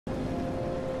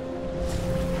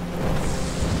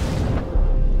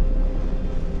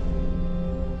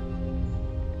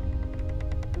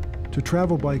To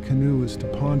travel by canoe is to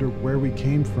ponder where we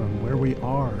came from, where we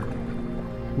are,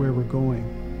 where we're going,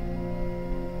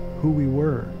 who we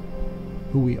were,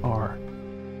 who we are,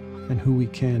 and who we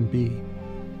can be.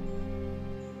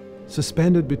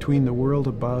 Suspended between the world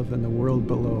above and the world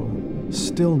below,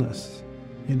 stillness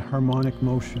in harmonic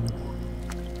motion.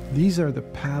 These are the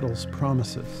paddle's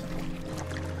promises.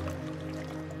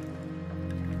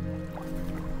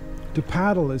 To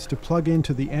paddle is to plug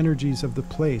into the energies of the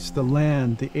place, the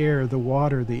land, the air, the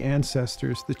water, the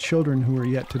ancestors, the children who are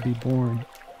yet to be born.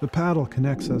 The paddle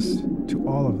connects us to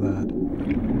all of that.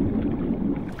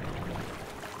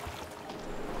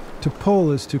 To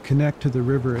pull is to connect to the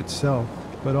river itself,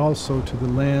 but also to the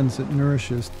lands it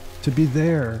nourishes, to be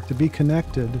there, to be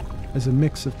connected as a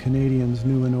mix of Canadians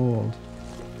new and old.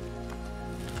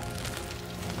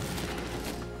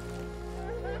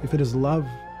 If it is love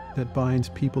that binds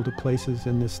people to places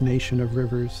in this nation of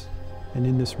rivers and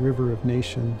in this river of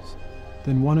nations,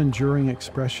 then one enduring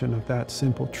expression of that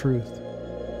simple truth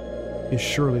is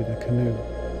surely the canoe.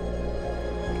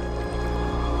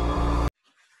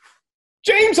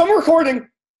 James, I'm recording.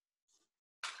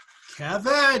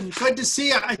 Kevin, good to see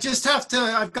you.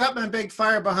 I've got my big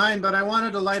fire behind, but I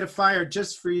wanted to light a fire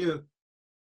just for you.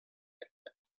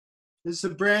 This is a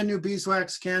brand new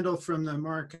beeswax candle from the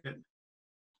market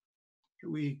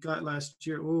we got last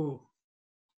year. Ooh.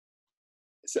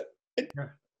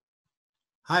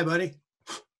 Hi, buddy.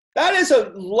 That is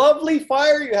a lovely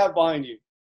fire you have behind you.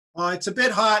 It's a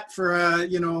bit hot for,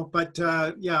 but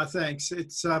yeah, thanks.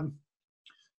 It's,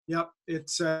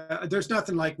 there's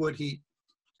nothing like wood heat.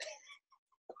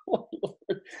 All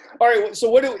right,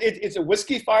 so it's a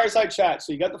Whisky Fireside chat.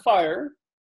 So you got the fire.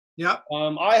 Yep.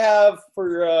 I have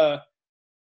for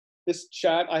this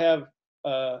chat, I have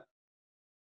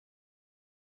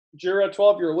Jura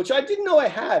 12-year-old, which I didn't know I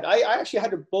had. I actually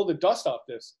had to blow the dust off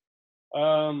this.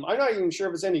 I'm not even sure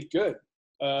if it's any good,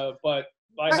 but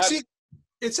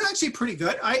it's actually pretty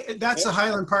good. That's the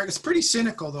Highland Park. It's pretty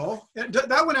cynical though.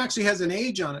 That one actually has an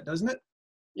age on it, doesn't it?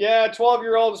 Yeah,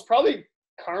 12-year-old is probably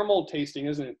caramel tasting,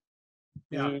 isn't it?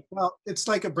 Yeah. Well, it's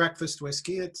like a breakfast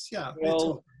whiskey. It's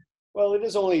well, it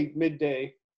is only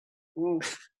midday.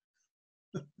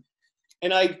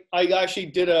 And I actually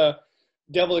did a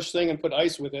devilish thing and put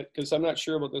ice with it because I'm not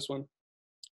sure about this one.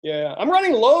 Yeah, I'm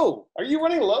running low. Are you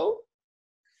running low?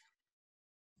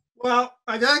 Well,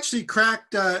 I've actually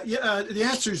cracked. The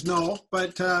answer is no,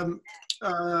 but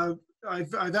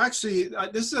I've actually.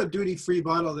 This is a duty-free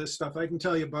bottle of this stuff. I can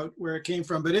tell you about where it came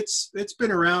from, but it's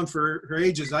been around for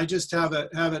ages. I just have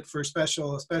it for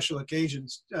special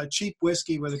occasions. Cheap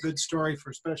whiskey with a good story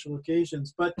for special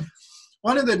occasions. But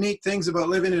one of the neat things about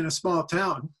living in a small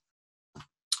town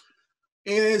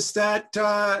is that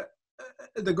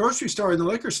the grocery store and the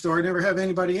liquor store never have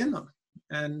anybody in them,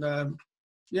 and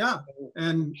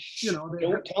and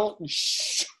don't tell.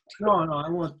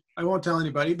 No, I won't tell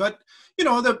anybody. But the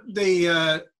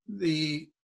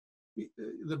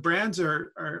brands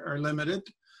are limited,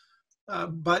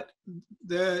 but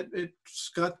it's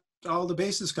got all the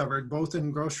bases covered, both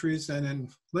in groceries and in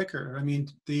liquor. I mean,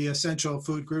 the essential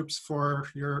food groups for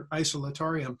your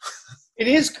isolatorium. It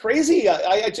is crazy.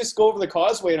 I just go over the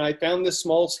causeway and I found this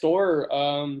small store.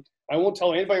 I won't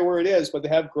tell anybody where it is, but they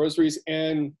have groceries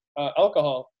and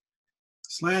alcohol.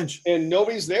 Slange. And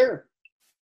nobody's there.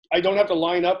 I don't have to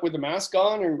line up with the mask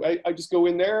on, or I just go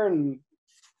in there and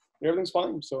everything's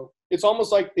fine. So it's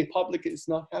almost like the public is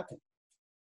not happy.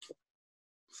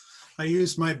 I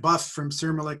used my buff from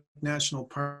Surmullic National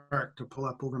Park to pull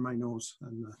up over my nose.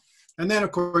 And then,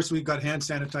 of course, we've got hand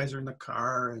sanitizer in the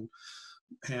car and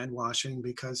hand washing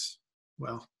because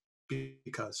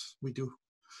we do.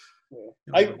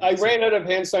 Yeah. I ran out of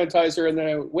hand sanitizer, and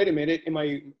then wait a minute, in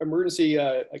my emergency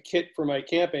kit for my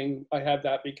camping, I have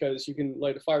that because you can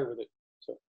light a fire with it.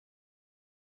 So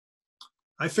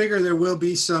I figure there will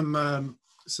be some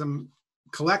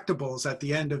collectibles at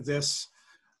the end of this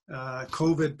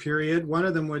COVID period. One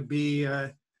of them would be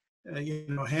hand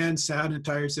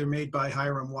sanitizers made by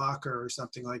Hiram Walker or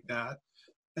something like that.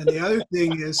 And the other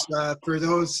thing is for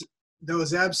those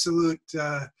absolute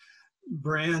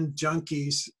brand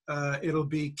junkies, it'll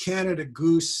be Canada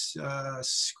Goose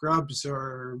scrubs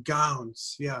or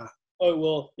gowns. Yeah. Oh,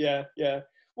 well, yeah.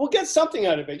 We'll get something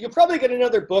out of it. You'll probably get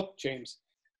another book, James.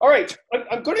 All right,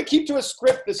 I'm going to keep to a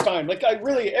script this time. Like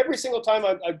every single time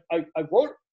I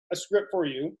wrote a script for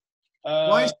you.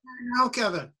 Why is now,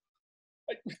 Kevin?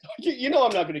 You know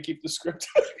I'm not going to keep the script.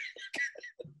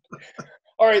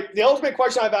 All right, the ultimate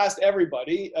question I've asked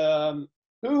everybody: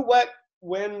 who, what,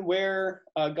 when, where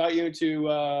got you into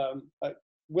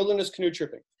wilderness canoe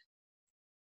tripping?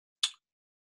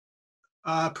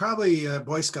 Probably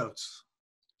Boy Scouts.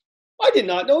 I did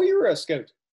not know you were a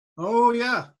scout. Oh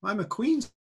yeah, I'm a Queen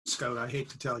Scout. I hate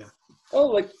to tell you. Oh,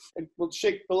 like, we'll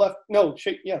shake the left. No,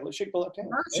 shake. Yeah, let's shake the left hand.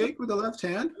 Shake with the left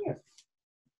hand. Yeah.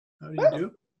 How do you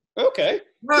do? Okay.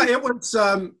 Well, it was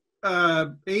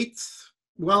 8th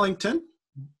Wellington,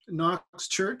 Knox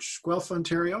Church, Guelph,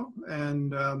 Ontario,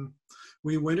 and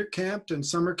we winter camped and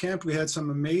summer camped. We had some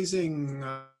amazing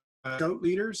scout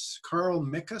leaders. Carl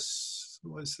Mickus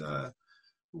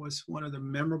was one of the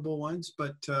memorable ones,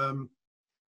 but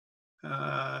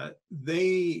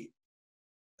we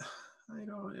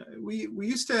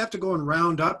used to have to go and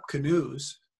round up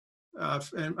canoes,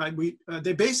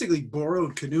 they basically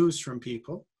borrowed canoes from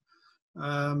people,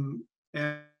 and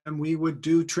we would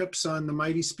do trips on the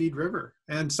Mighty Speed River,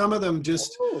 and some of them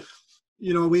just,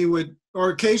 we would,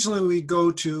 or occasionally we'd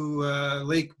go to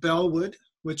Lake Bellwood,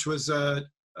 which was a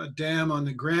dam on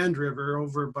the Grand River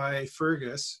over by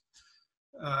Fergus,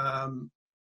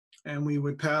 and we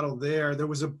would paddle there. There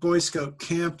was a Boy Scout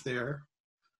camp there,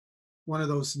 one of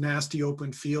those nasty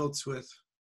open fields with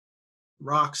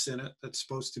rocks in it that's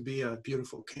supposed to be a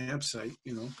beautiful campsite,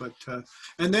 but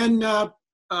and then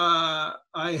I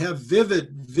have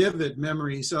vivid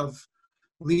memories of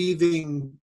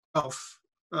leaving Guelph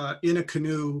in a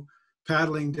canoe,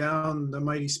 paddling down the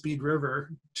Mighty Speed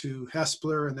River to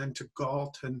Hespeler and then to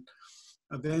Galt and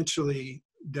eventually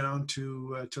down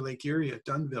to Lake Erie at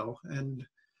Dunnville. And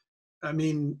I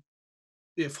mean,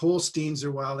 if Holsteins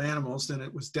are wild animals, then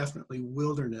it was definitely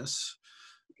wilderness.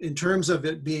 In terms of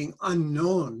it being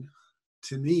unknown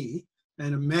to me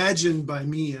and imagined by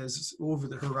me as over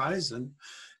the horizon,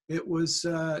 it was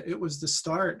the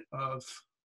start of,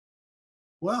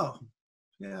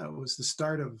 it was the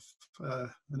start of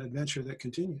an adventure that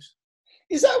continues.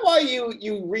 Is that why you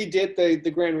redid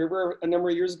the Grand River a number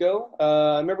of years ago?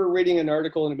 I remember reading an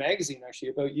article in a magazine actually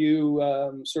about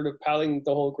you sort of paddling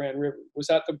the whole Grand River. Was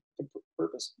that the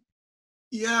purpose?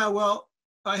 Yeah, well,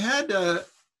 I had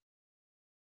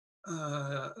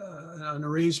an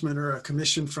arrangement or a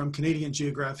commission from Canadian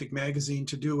Geographic magazine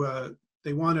to do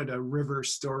they wanted a river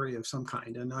story of some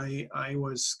kind, and I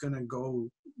was going to go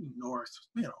north,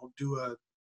 do a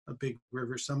big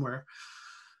river somewhere.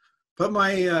 But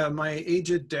my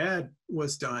aged dad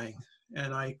was dying,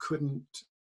 and I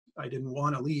didn't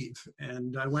want to leave.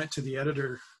 And I went to the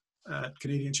editor at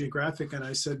Canadian Geographic and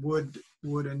I said, would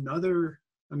another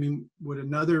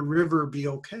river be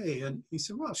okay? And he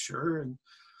said, well, sure. And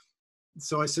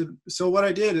so I said, so what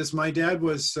I did is, my dad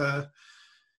was,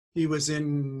 he was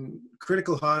in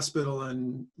critical hospital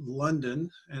in London,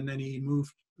 and then he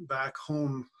moved back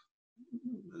home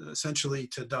essentially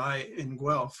to die in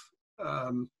Guelph.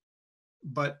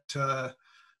 But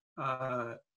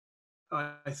I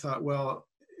thought, well,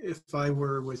 if I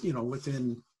were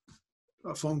within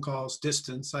a phone call's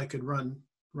distance, I could run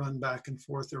back and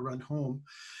forth or run home.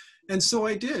 And so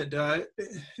I did.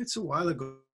 It's a while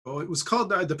ago. It was called,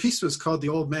 the piece was called The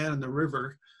Old Man and the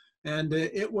River. And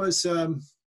it was,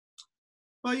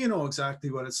 well, you know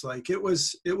exactly what it's like. It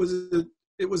was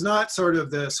not sort of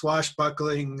the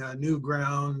swashbuckling, new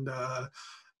ground,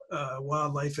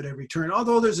 wildlife at every turn,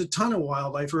 although there's a ton of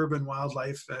wildlife, urban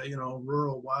wildlife,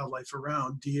 rural wildlife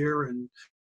around, deer and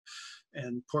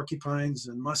porcupines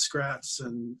and muskrats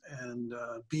and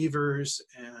beavers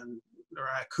and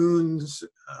raccoons,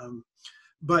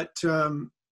 but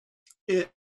it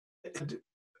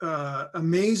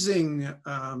amazing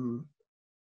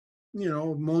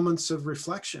moments of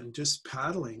reflection, just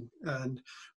paddling.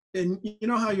 And you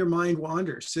know how your mind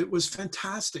wanders. It was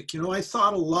fantastic. I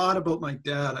thought a lot about my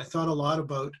dad. I thought a lot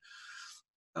about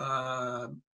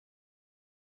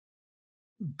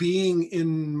being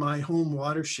in my home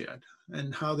watershed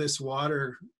and how this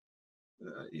water,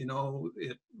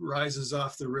 it rises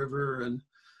off the river and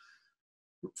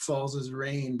falls as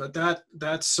rain. But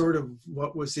that's sort of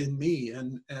what was in me.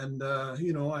 And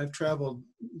I've traveled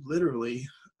literally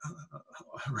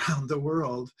around the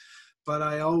world, but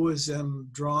I always am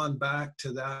drawn back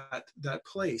to that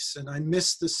place. And I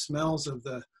miss the smells of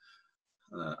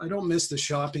I don't miss the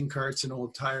shopping carts and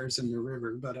old tires in the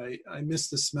river, but I miss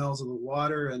the smells of the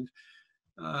water. And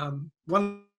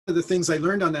one of the things I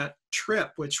learned on that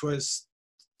trip, which was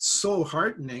so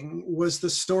heartening, was the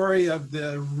story of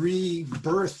the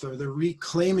rebirth or the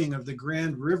reclaiming of the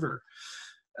Grand River,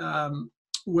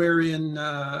 wherein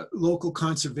local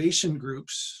conservation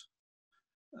groups,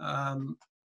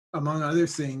 among other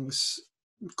things,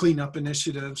 cleanup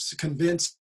initiatives,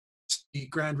 convinced the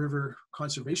Grand River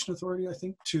Conservation Authority, I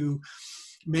think, to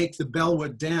make the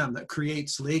Bellwood Dam that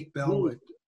creates Lake Bellwood,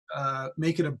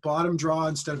 make it a bottom draw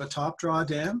instead of a top draw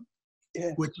dam.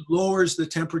 Yeah. which lowers the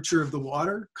temperature of the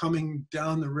water coming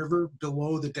down the river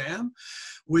below the dam,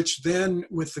 which then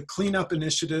with the cleanup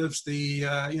initiatives, the,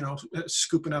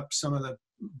 scooping up some of the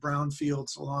brown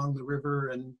fields along the river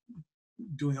and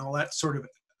doing all that sort of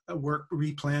work,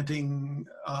 replanting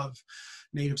of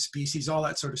native species, all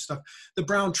that sort of stuff. The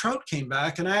brown trout came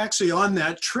back, and I actually on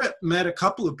that trip met a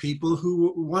couple of people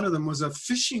who, one of them was a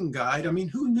fishing guide. I mean,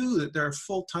 who knew that there are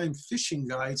full-time fishing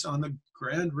guides on the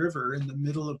Grand River in the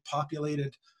middle of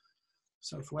populated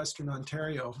southwestern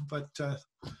Ontario? But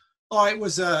it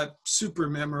was a super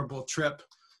memorable trip,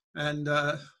 and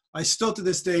I still to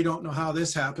this day don't know how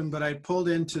this happened, but I pulled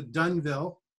into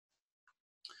Dunnville,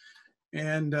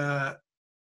 and I'm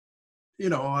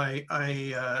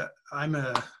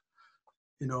a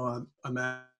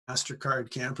MasterCard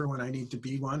camper when I need to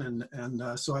be one,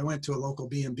 and so I went to a local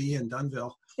B&B in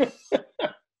Dunnville,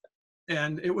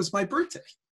 and it was my birthday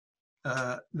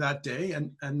that day,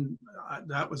 and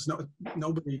that was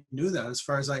nobody knew that as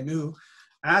far as I knew.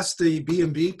 Asked the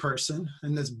B&B person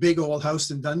in this big old house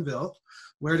in Dunnville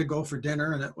where to go for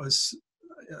dinner, and it was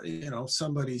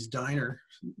somebody's diner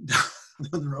down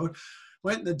the road.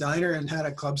 Went in the diner and had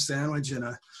a club sandwich and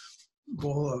a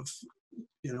bowl of,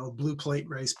 blue plate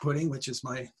rice pudding, which is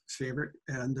my favorite.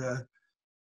 And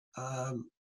I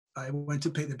went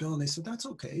to pay the bill, and they said, "That's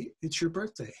okay. It's your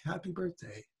birthday. Happy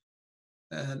birthday."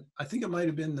 And I think it might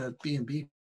have been the B&B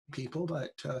people, but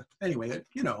anyway,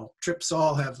 trips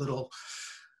all have little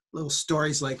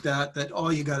stories like that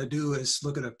all you got to do is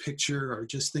look at a picture or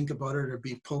just think about it or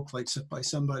be poked by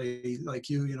somebody like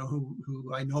you,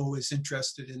 who I know is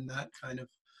interested in that kind of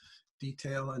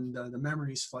detail, and the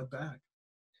memories flood back.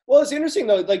 Well, it's interesting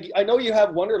though. Like, I know you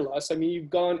have wanderlust. I mean, you've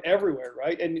gone everywhere,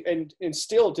 right? And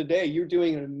still today, you're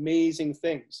doing amazing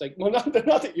things. Like, well, not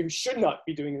that you should not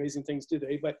be doing amazing things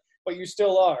today, but you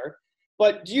still are.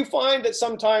 But do you find that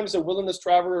sometimes a wilderness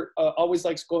traveler always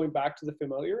likes going back to the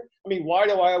familiar? I mean, why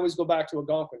do I always go back to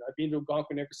Algonquin? I've been to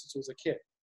Algonquin ever since I was a kid.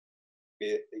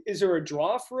 Is there a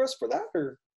draw for us for that,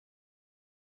 or?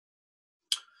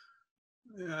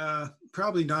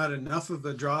 Probably not enough of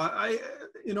a draw.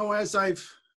 As I've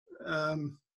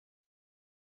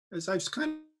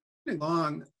kind of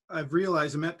gone, I've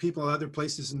realized I met people other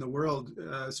places in the world,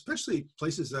 especially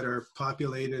places that are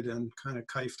populated and kind of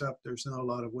kifed up. There's not a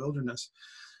lot of wilderness.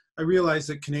 I realized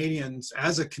that Canadians,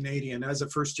 as a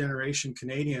first generation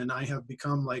Canadian, I have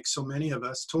become, like so many of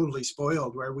us, totally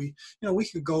spoiled, where we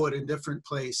could go at a different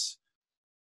place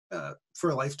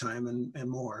for a lifetime and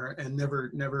more, and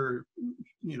never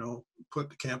put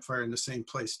the campfire in the same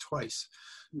place twice,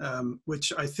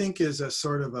 which I think is a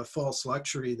sort of a false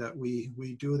luxury that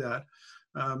we do that.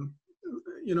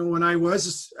 When I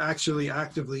was actually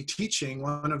actively teaching,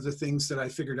 one of the things that I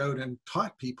figured out and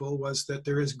taught people was that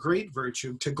there is great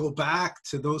virtue to go back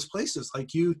to those places,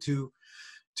 like you to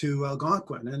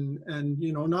Algonquin, and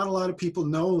not a lot of people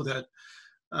know that.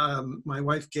 My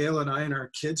wife Gail and I and our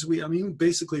kids, we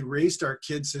basically raised our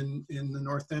kids in the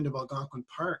north end of Algonquin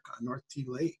Park on North T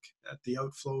Lake at the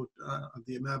outflow of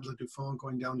the Amable du Fond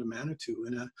going down to Manitou,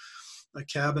 in a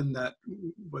cabin that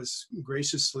was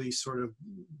graciously sort of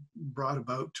brought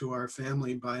about to our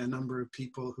family by a number of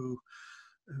people who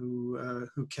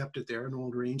kept it there, an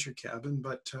old ranger cabin.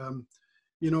 But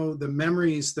the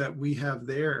memories that we have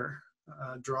there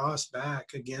draw us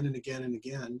back again and again and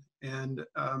again, and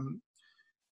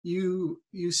you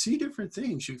see different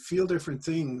things, you feel different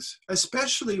things,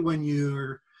 especially when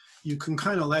you can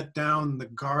kind of let down the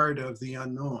guard of the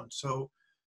unknown. So,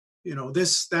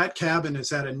 that cabin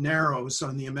is at a narrows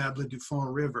on the Amable du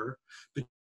Fond River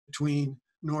between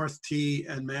North T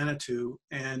and Manitou,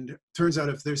 and turns out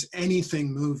if there's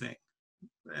anything moving,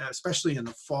 especially in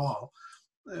the fall,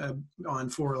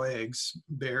 on four legs,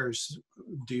 bears,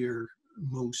 deer,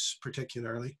 moose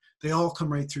particularly, they all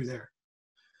come right through there.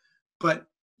 But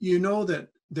you know that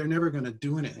they're never going to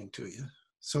do anything to you.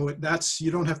 So you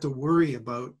don't have to worry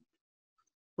about,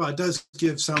 well, it does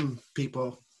give some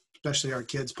people, especially our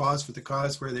kids, pause for the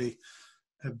cause, where they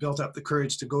have built up the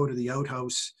courage to go to the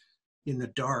outhouse in the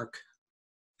dark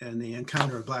and they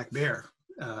encounter a black bear.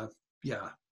 I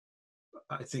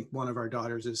think one of our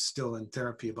daughters is still in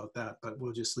therapy about that, but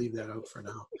we'll just leave that out for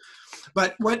now.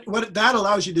 But what that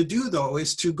allows you to do, though,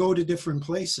 is to go to different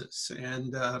places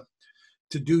and to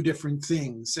do different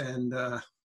things. And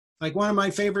like one of my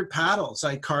favorite paddles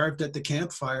I carved at the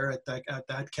campfire at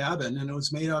that cabin, and it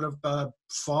was made out of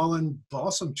fallen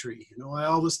balsam tree. I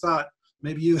always thought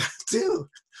maybe you too.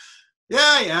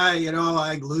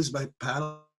 I lose my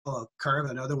paddle, I'll carve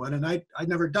another one. And I'd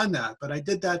never done that, but I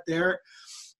did that there.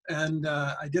 And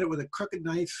I did it with a crooked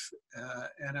knife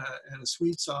and a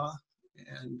Swede saw.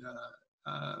 And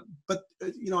But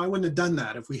I wouldn't have done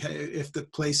that if the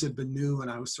place had been new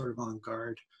and I was sort of on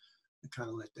guard. I kind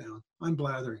of let down. I'm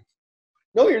blathering.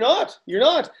 No, you're not. You're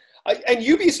not. And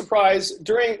you'd be surprised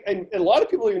and a lot of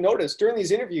people you notice during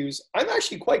these interviews, I'm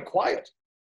actually quite quiet.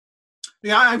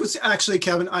 Yeah, I was actually,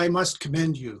 Kevin, I must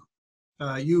commend you.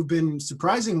 You've been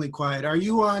surprisingly quiet. Are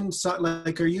you on,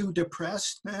 are you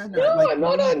depressed, man? No, I'm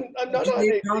not on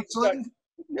counseling?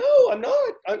 No, I'm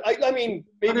not. I mean,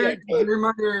 maybe I could. Did your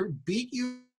mother beat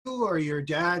you or your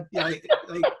dad? Like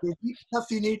stuff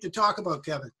you need to talk about,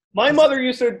 Kevin. My mother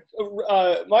used to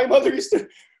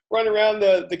run around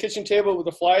the kitchen table with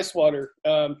a fly swatter,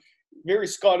 very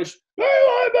Scottish,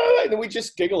 and we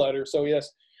just giggle at her. So yes.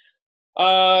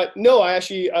 No, I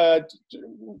actually, I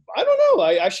don't know.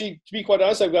 I actually, to be quite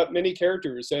honest, I've got many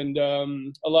characters, and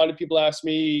a lot of people ask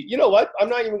me, you know what? I'm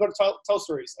not even going to tell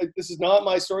stories. This is not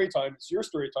my story time. It's your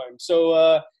story time.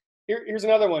 So here's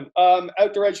another one.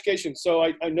 Outdoor education. So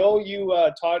I know you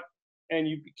taught and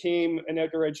you became an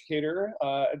outdoor educator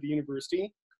at the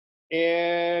university.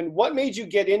 And what made you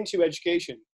get into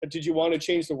education? Did you want to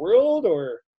change the world,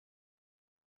 or?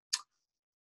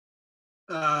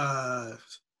 I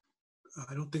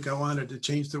don't think I wanted to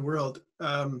change the world.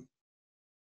 I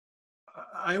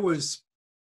was,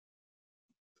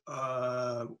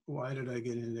 why did I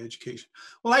get into education?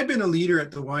 Well, I'd been a leader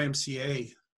at the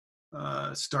YMCA,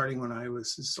 starting when I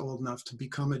was old enough to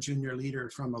become a junior leader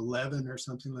from 11 or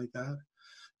something like that.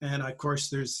 And of course,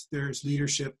 there's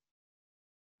leadership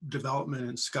development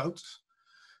in Scouts.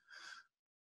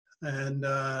 And,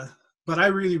 but I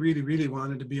really, really, really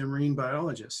wanted to be a marine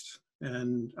biologist.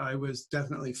 And I was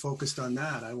definitely focused on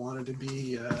that. I wanted to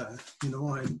be, I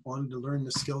wanted to learn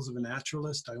the skills of a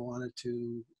naturalist. I wanted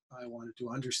to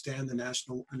understand the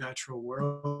natural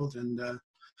world. And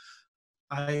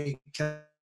I kept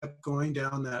going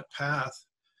down that path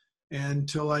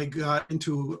until I got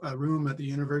into a room at the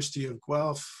University of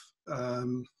Guelph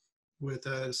with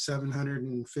a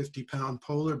 750-pound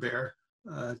polar bear,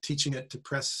 teaching it to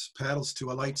press paddles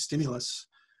to a light stimulus.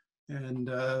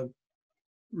 And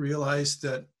realized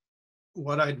that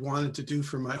what I'd wanted to do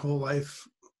for my whole life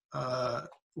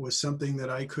was something that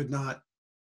I could not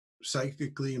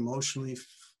psychically, emotionally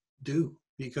do,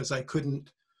 because I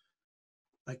couldn't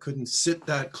sit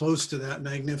that close to that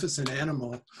magnificent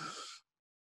animal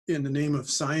in the name of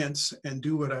science and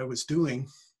do what I was doing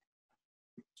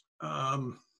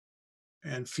and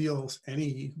feel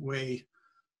any way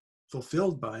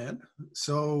fulfilled by it.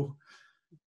 So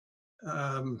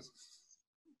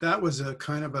that was a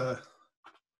kind of a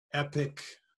epic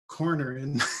corner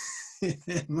in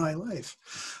my life,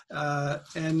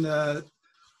 and I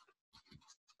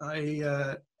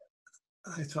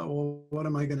thought, well, what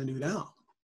am I going to do now?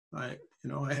 I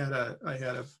had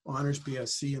a honors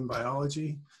BSc in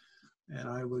biology, and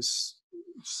I was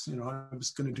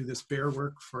going to do this bear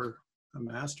work for a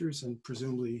master's and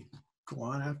presumably go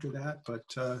on after that, but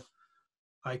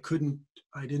I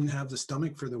didn't have the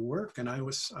stomach for the work, and I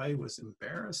was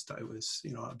embarrassed. I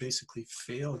basically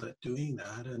failed at doing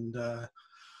that. And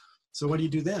so what do you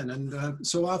do then? And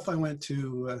so off I went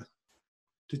to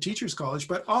Teachers College,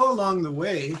 but all along the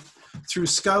way, through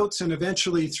Scouts and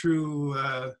eventually through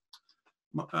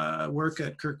work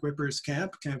at Kirk Whipper's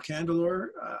Camp Candelore,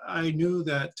 I knew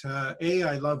that A,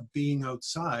 I loved being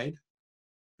outside,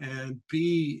 and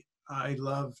B, I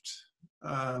loved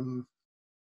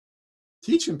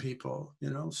teaching people,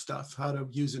 stuff, how to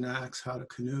use an axe, how to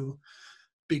canoe,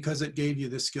 because it gave you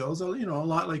the skills, a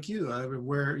lot like you,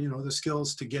 where, the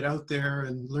skills to get out there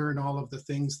and learn all of the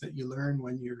things that you learn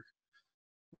when you're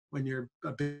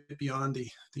a bit beyond the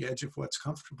edge of what's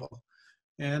comfortable.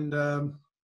 And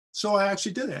so I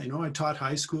actually did it. I taught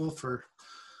high school for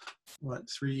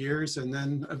 3 years, and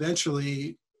then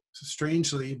eventually,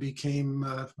 strangely, became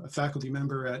a faculty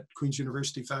member at Queen's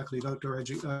University Faculty of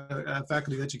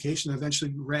Faculty of Education.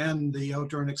 Eventually ran the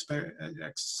outdoor and I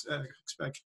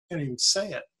can't even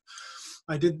say it.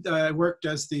 I worked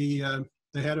as the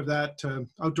head of that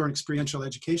outdoor and experiential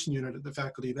education unit at the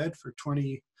Faculty of Ed for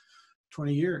 20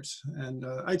 years, and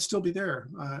I'd still be there.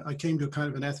 I came to kind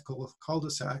of an ethical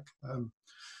cul-de-sac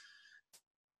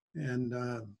and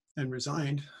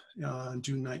resigned on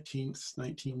June 19th,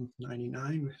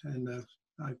 1999. And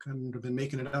I've kind of been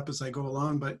making it up as I go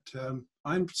along, but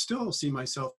I still see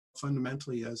myself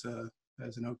fundamentally as an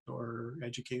outdoor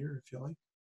educator, if you like.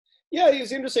 Yeah,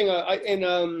 it's interesting.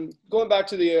 Going back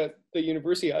to the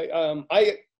university, you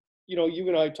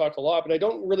and I talked a lot, but I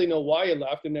don't really know why I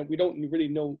left, and that we don't really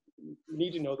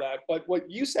need to know that. But what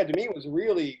you said to me was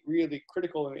really, really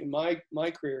critical in my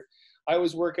career. I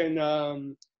was working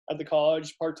at the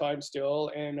college part-time still,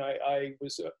 and I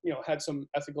was had some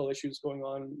ethical issues going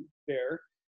on there.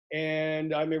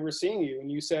 And I remember seeing you,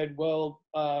 and you said, well,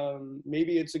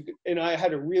 maybe it's a good, and I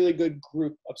had a really good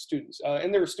group of students,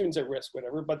 and there were students at risk,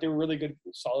 whatever, but they were really good,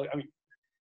 solid, I mean,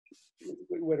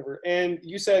 whatever. And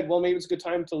you said, well, maybe it's a good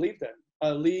time to leave then.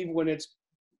 Leave when it's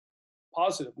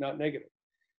positive, not negative.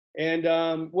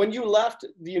 And when you left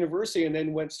the university and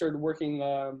then started working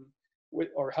with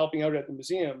or helping out at the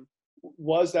museum,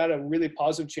 was that a really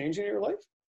positive change in your life?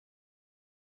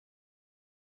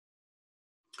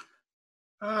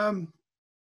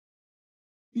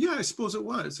 Yeah, I suppose it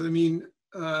was. I mean,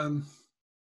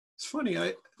 it's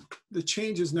funny. The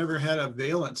change has never had a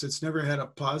valence. It's never had a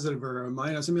positive or a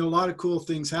minus. I mean, a lot of cool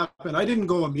things happened. I didn't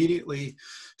go immediately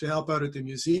to help out at the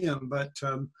museum, but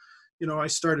I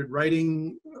started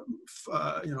writing,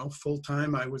 full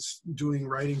time. I was doing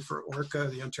writing for ORCA,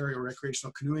 the Ontario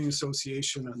Recreational Canoeing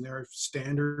Association, and their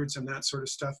standards and that sort of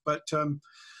stuff. But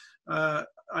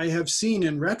I have seen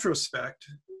in retrospect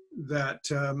that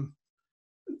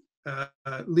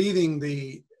leaving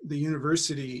the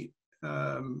university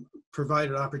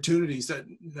provided opportunities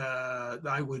that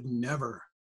I would never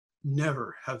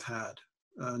have had.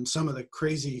 And some of the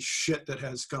crazy shit that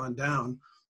has gone down,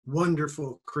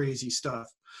 wonderful, crazy stuff,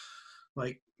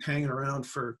 like hanging around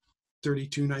for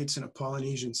 32 nights in a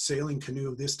Polynesian sailing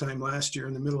canoe this time last year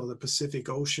in the middle of the Pacific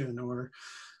Ocean, or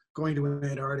going to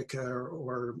Antarctica,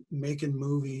 or making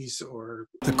movies, or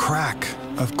The crack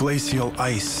of glacial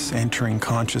ice entering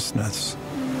consciousness,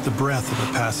 the breath of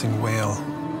a passing whale,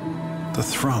 the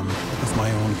thrum of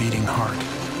my own beating heart.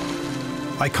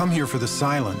 I come here for the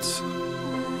silence.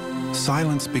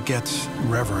 Silence begets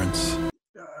reverence.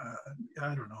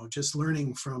 I don't know, just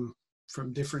learning from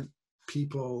different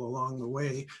people along the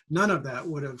way. None of that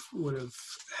would have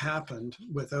happened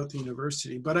without the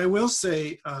university. But I will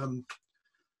say,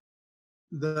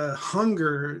 the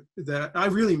hunger that I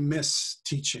really miss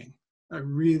teaching. I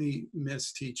really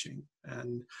miss teaching.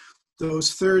 And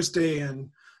those Thursday and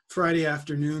Friday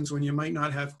afternoons when you might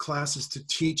not have classes to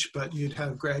teach, but you'd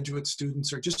have graduate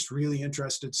students or just really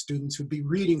interested students who'd be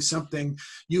reading something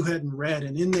you hadn't read,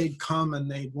 and in they'd come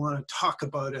and they'd want to talk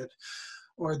about it,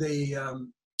 or they,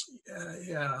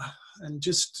 and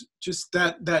just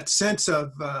that sense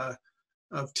of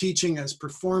teaching as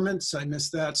performance. I miss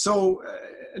that. So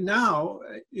now,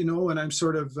 when I'm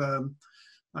sort of,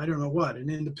 I don't know what, an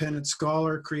independent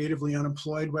scholar, creatively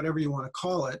unemployed, whatever you want to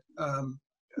call it,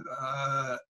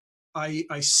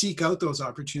 I seek out those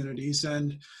opportunities.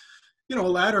 And,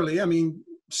 laterally, I mean,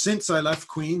 since I left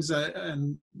Queen's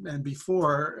and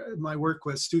before, my work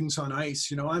with students on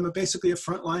ice, I'm basically a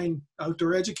frontline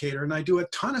outdoor educator, and I do a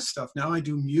ton of stuff now. I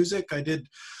do music. I did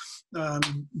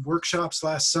workshops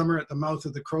last summer at the mouth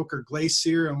of the Croker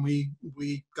Glacier, and we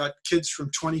got kids from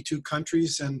 22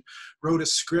 countries and wrote a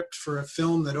script for a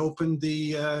film that opened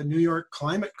the New York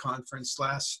Climate Conference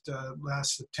last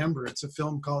September. It's a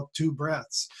film called Two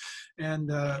Breaths, and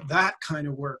that kind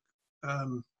of work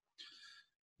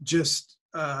just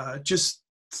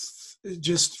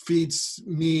feeds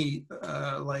me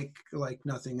like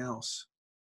nothing else.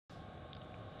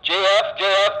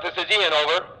 JF, this is Ian,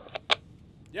 over.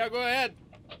 Yeah, go ahead.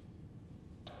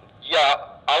 Yeah,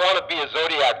 I want to be a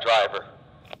Zodiac driver.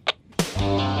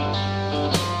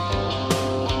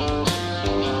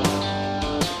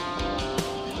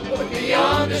 Put me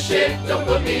on the ship, don't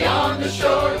put me on the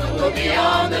shore. Don't put me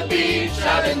on the beach,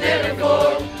 I've been there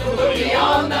before. Don't put me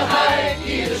on the hike,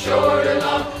 either short or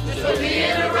long. Just put me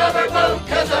in a rubber boat,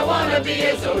 cause I want to be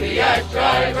a Zodiac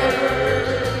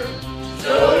driver.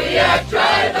 Zodiac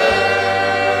driver.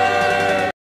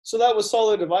 So that was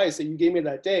solid advice that you gave me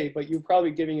that day, but you're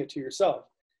probably giving it to yourself.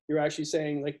 You're actually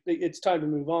saying, like, it's time to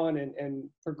move on and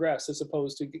progress as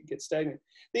opposed to get stagnant.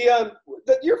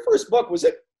 Your first book, was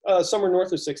it Somewhere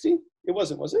North of 60? It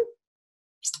wasn't, was it?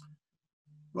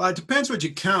 Well, it depends what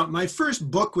you count. My first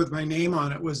book with my name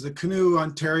on it was the Canoe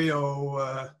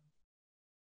Ontario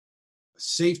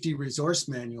Safety Resource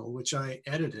Manual, which I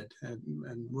edited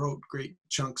and wrote great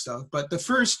chunks of. But the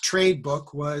first trade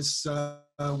book was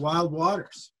Wild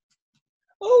Waters.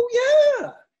 Oh,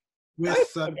 yeah.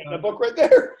 With I got the book right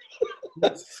there.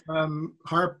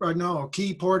 with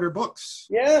Key Porter Books.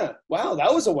 Yeah. Wow,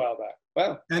 that was a while back.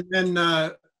 Wow. And then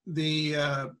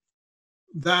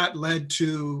that led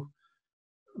to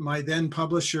my then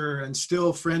publisher and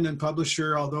still friend and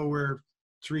publisher, although we're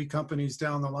 3 companies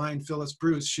down the line, Phyllis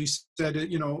Bruce. She said,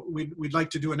 we'd like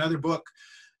to do another book.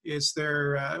 Is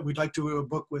there, we'd like to do a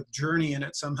book with journey in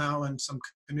it somehow and some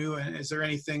canoe. And is there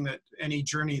any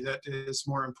journey that is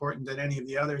more important than any of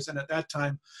the others? And at that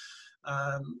time,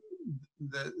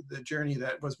 the journey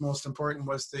that was most important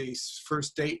was the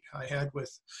first date I had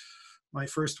with my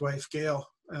first wife, Gail,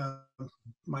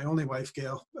 my only wife,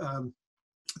 Gail.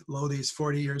 Lo, these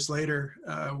 40 years later,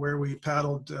 where we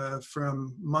paddled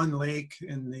from Munn Lake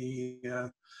in the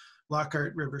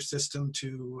Lockhart River system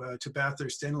to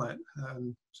Bathurst Inlet,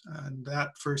 and that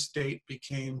first date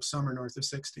became Summer North of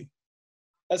 60.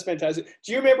 That's fantastic.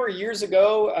 Do you remember years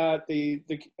ago at the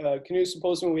canoe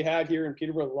symposium we had here in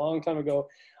Peterborough a long time ago,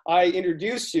 I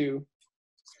introduced you?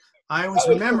 I was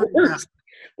remembering that.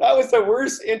 That was the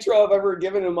worst intro I've ever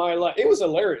given in my life. It was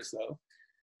hilarious though.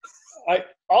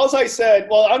 All I said,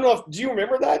 well, I don't know do you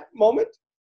remember that moment?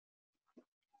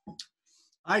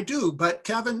 I do, but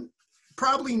Kevin,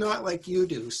 probably not like you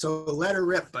do. So let her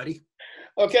rip, buddy.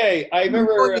 Okay, I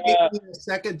remember the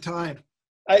second time.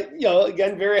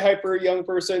 Again, very hyper young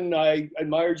person. I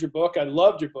admired your book. I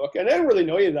loved your book, and I didn't really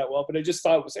know you that well, but I just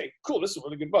thought it was, hey, cool, this is a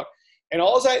really good book. And I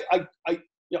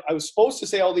was supposed to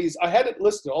say all these. I had it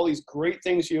listed, all these great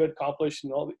things you had accomplished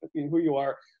and who you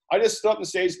are. I just stood up on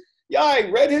stage. Yeah, I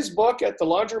read his book at the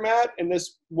laundromat, and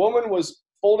this woman was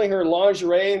folding her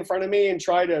lingerie in front of me and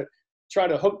try to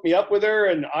hook me up with her,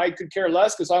 and I could care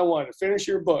less because I wanted to finish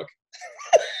your book.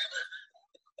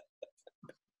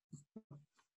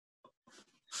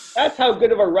 That's how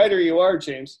good of a writer you are,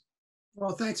 James.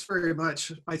 Well, thanks very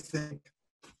much, I think.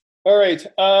 All right.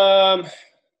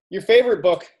 Your favorite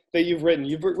book that you've written.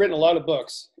 You've written a lot of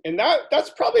books. And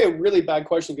that's probably a really bad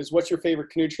question, because what's your favorite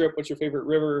canoe trip? What's your favorite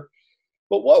river?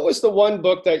 But what was the one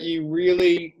book that you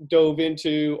really dove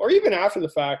into, or even after the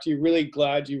fact, you're really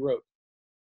glad you wrote?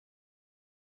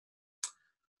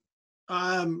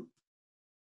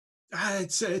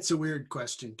 It's a weird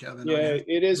question, Kevin. Yeah,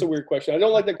 it is a weird question. I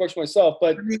don't like that question myself,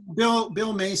 but I mean,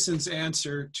 Bill Mason's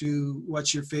answer to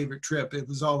what's your favorite trip, it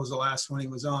was always the last one he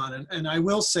was on. And I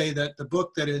will say that the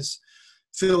book that is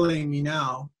filling me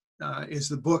now is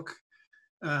the book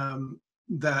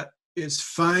that is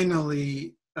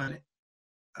finally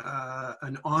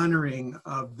an honoring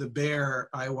of the bear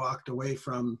I walked away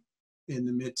from in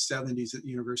the mid-'70s at the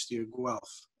University of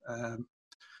Guelph,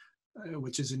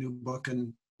 which is a new book,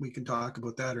 and we can talk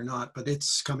about that or not, but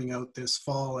it's coming out this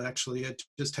fall. Actually, it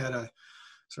just had a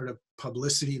sort of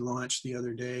publicity launch the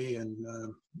other day, and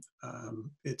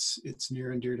it's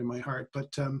near and dear to my heart.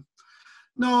 But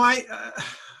no, I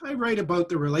write about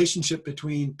the relationship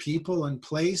between people and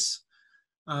place.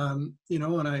 And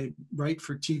I write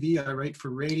for TV, I write for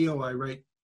radio, I write,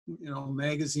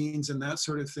 magazines and that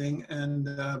sort of thing. And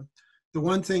the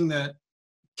one thing that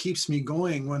keeps me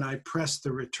going when I press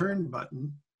the return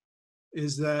button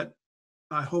is that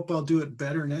I hope I'll do it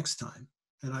better next time.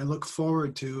 And I look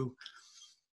forward to,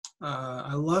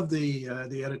 I love the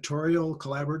editorial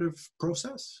collaborative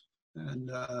process. And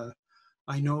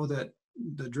I know that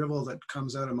the drivel that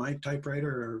comes out of my typewriter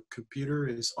or computer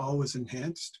is always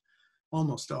enhanced,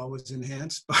 almost always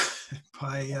enhanced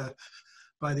by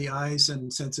the eyes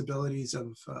and sensibilities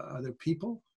of other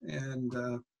people. And,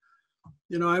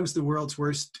 I was the world's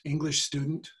worst English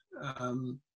student.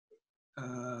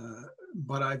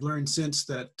 But I've learned since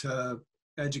that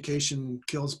education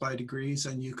kills by degrees,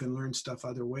 and you can learn stuff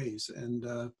other ways. And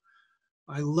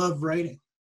I love writing.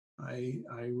 I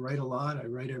write a lot. I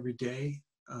write every day,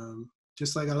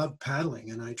 just like I love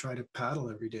paddling, and I try to paddle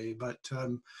every day. But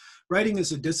writing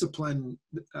is a discipline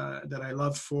that I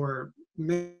love for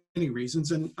many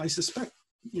reasons, and I suspect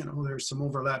there's some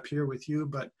overlap here with you.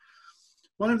 But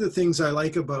one of the things I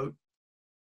like about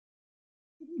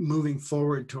moving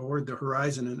forward toward the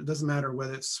horizon, and it doesn't matter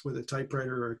whether it's with a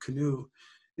typewriter or a canoe,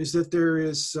 is that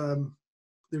there's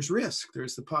risk.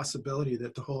 There's the possibility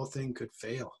that the whole thing could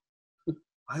fail.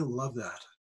 I love that.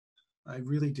 I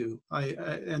really do. I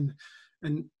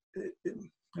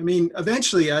mean,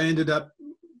 eventually I ended up,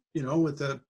 with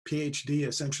a PhD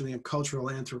essentially in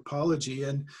cultural anthropology.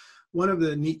 And one of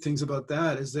the neat things about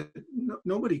that is that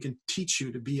nobody can teach you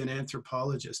to be an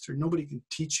anthropologist, or nobody can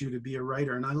teach you to be a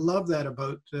writer. And I love that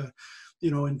about,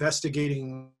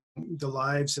 investigating the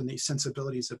lives and the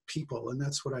sensibilities of people. And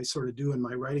that's what I sort of do in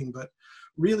my writing. But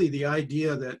really the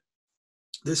idea that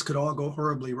this could all go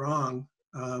horribly wrong,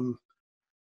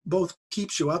 both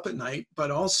keeps you up at night,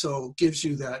 but also gives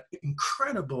you that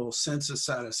incredible sense of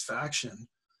satisfaction.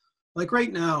 Like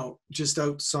right now, just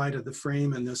outside of the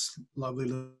frame in this lovely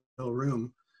little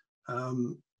room,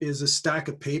 is a stack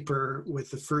of paper with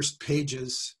the first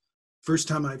pages. First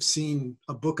time I've seen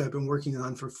a book I've been working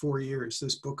on for 4 years,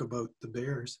 this book about the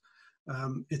bears.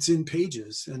 It's in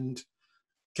pages. And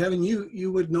Kevin,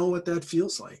 you would know what that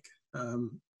feels like,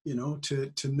 to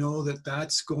know that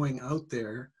that's going out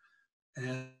there,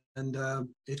 and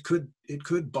it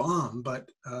could bomb,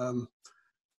 but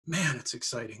man, it's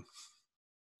exciting.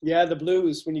 Yeah, the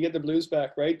blues, when you get the blues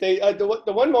back, right? They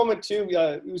the one moment too,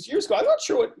 it was years ago. I'm not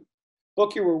sure what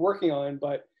book you were working on,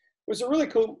 but it was a really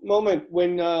cool moment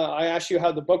when I asked you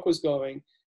how the book was going.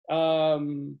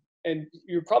 And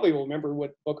you probably will remember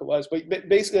what book it was, but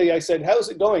basically I said, how's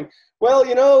it going? Well,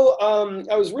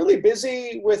 I was really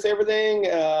busy with everything,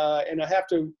 and I have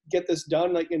to get this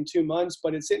done like in 2 months,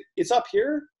 but it's up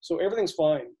here, so everything's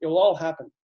fine. It will all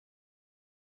happen.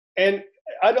 And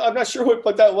I'm not sure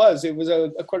what that was. It was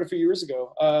quite a few years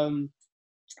ago.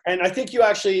 And I think you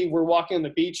actually were walking on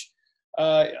the beach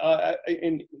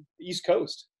in East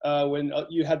Coast when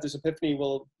you had this epiphany.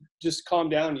 Well, just calm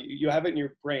down. You have it in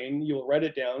your brain. You'll write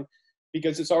it down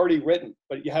because it's already written,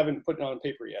 but you haven't put it on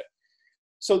paper yet.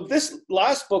 So this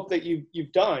last book that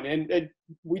you've done, and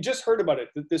we just heard about it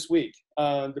this week,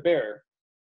 The Bear.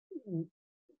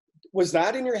 Was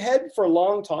that in your head for a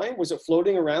long time? Was it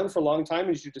floating around for a long time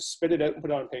and you just spit it out and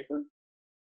put it on paper?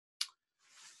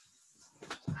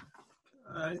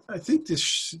 I think the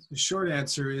short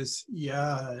answer is,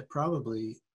 yeah,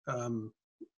 probably.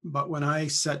 But when I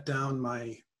set down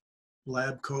my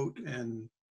lab coat and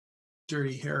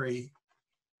Dirty Harry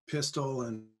pistol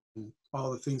and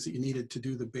all the things that you needed to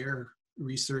do the bear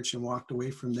research and walked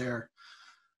away from there,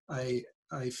 I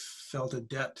felt a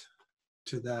debt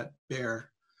to that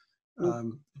bear.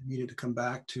 Needed to come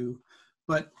back to.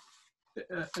 But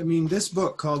I mean, this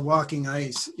book called Walking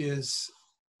Ice is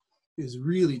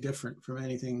really different from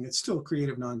anything. It's still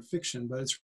creative nonfiction, but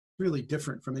it's really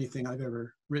different from anything I've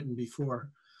ever written before.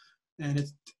 And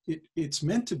it's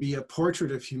meant to be a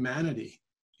portrait of humanity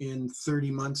in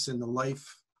 30 months in the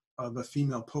life of a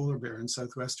female polar bear in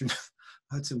southwestern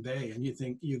Hudson Bay. And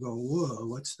you go, whoa,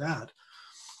 what's that?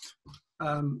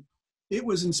 It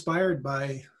was inspired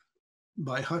by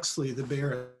Huxley, the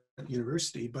bear at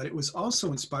university, but it was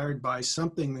also inspired by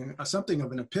something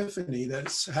of an epiphany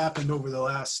that's happened over the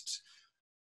last,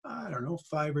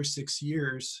 5 or 6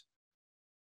 years.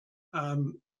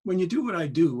 When you do what I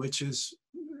do, which is,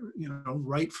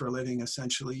 write for a living,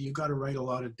 essentially, you got to write a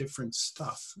lot of different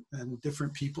stuff and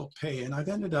different people pay. And I've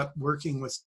ended up working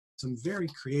with some very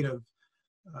creative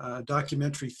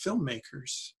documentary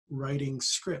filmmakers writing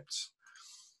scripts.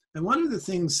 And one of the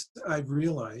things I've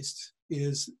realized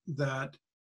is that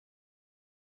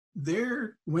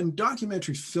when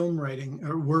documentary film writing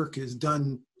or work is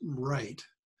done right,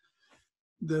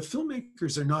 the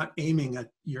filmmakers are not aiming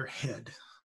at your head.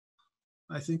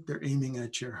 I think they're aiming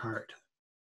at your heart.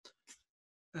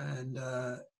 And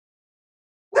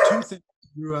two things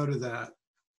grew out of that.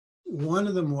 One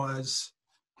of them was,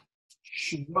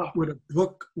 what would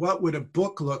a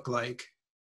book look like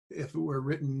if it were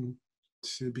written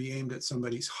to be aimed at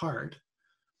somebody's heart?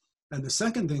 And the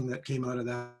second thing that came out of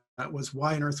that was,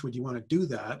 why on earth would you want to do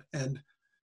that? And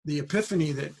the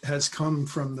epiphany that has come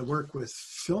from the work with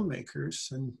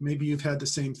filmmakers, and maybe you've had the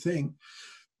same thing,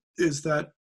 is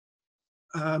that,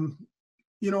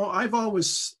 I've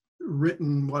always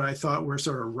written what I thought were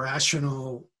sort of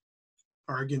rational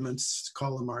arguments,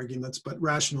 call them arguments, but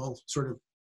rational sort of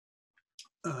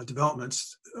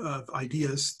developments of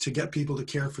ideas to get people to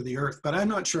care for the earth. But I'm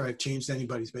not sure I've changed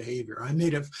anybody's behavior. I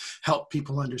may have helped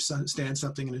people understand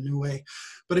something in a new way.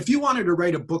 But if you wanted to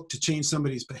write a book to change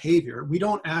somebody's behavior, we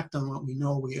don't act on what we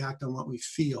know, we act on what we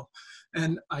feel.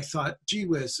 And I thought, gee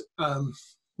whiz, the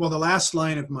last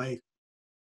line of my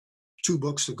 2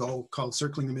 books ago called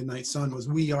Circling the Midnight Sun was,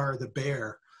 "We are the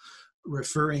bear,"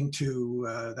 referring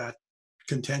to that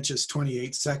contentious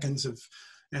 28 seconds of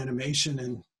animation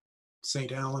in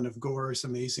St. Alan of Gore's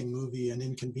amazing movie, An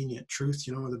Inconvenient Truth,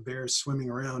 the bears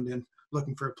swimming around and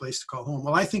looking for a place to call home.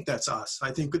 Well, I think that's us.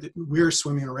 I think that we're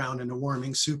swimming around in a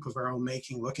warming soup of our own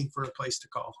making, looking for a place to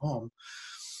call home.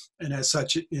 And as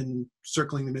such, in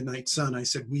Circling the Midnight Sun, I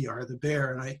said, we are the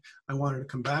bear. And I wanted to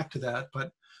come back to that.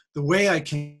 But the way I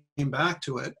came back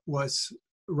to it was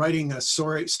writing a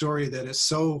story that is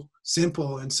so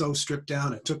simple and so stripped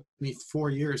down. It took me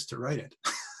 4 years to write it.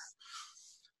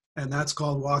 And that's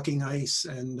called Walking Ice.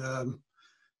 And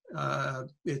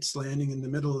it's landing in the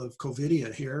middle of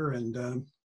COVIDia here. And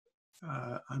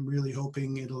I'm really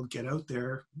hoping it'll get out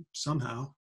there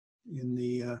somehow in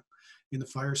the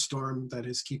firestorm that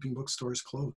is keeping bookstores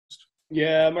closed.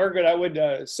 Yeah, Margaret, I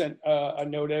would sent a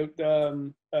note out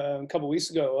a couple of weeks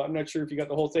ago. I'm not sure if you got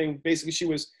the whole thing. Basically, she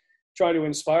was trying to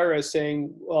inspire us,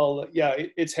 saying, well, yeah,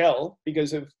 it's hell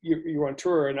because of you were on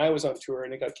tour and I was on tour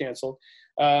and it got canceled.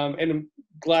 And I'm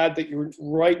glad that you're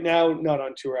right now not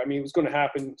on tour. I mean, it was going to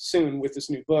happen soon with this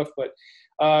new book, but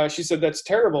she said that's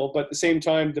terrible. But at the same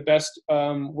time, the best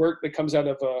work that comes out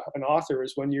of an author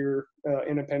is when you're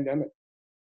in a pandemic.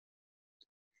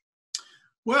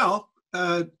 Well,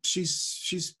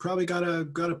 She's probably got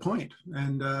a point,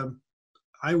 and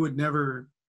I would never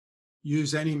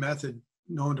use any method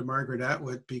known to Margaret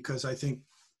Atwood, because I think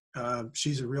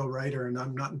she's a real writer, and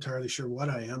I'm not entirely sure what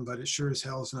I am, but it sure as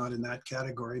hell is not in that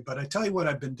category. But I tell you what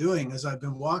I've been doing is I've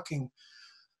been walking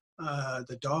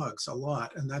the dogs a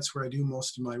lot, and that's where I do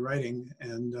most of my writing.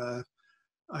 And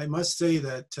I must say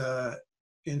that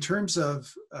in terms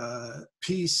of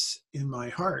peace in my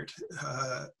heart,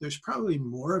 there's probably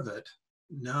more of it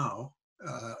now,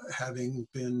 having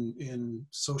been in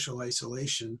social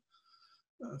isolation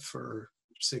for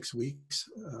 6 weeks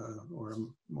or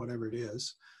whatever it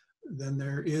is, than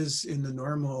there is in the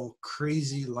normal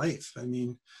crazy life. I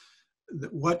mean,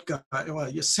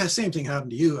 same thing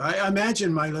happened to you. I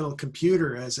imagine my little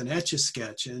computer as an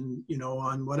Etch-a-Sketch, and, you know,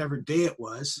 on whatever day it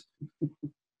was,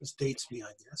 this dates me,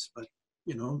 I guess, but,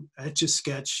 you know,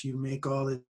 Etch-a-Sketch, you make all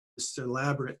this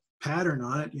elaborate pattern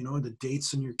on it, you know, the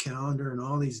dates in your calendar and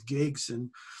all these gigs,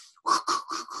 and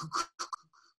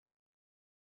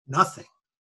nothing.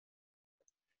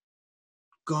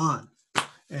 Gone.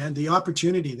 And the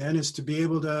opportunity then is to be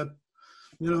able to,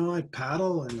 you know, I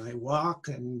paddle and I walk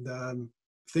and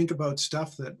think about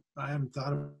stuff that I haven't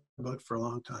thought about for a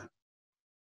long time.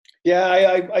 Yeah,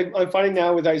 I'm finding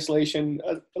now with isolation,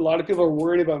 a lot of people are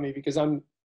worried about me because I'm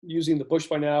using the bush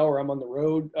by now, or I'm on the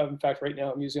road. In fact, right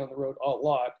now I'm using on the road a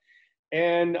lot.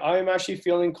 And I'm actually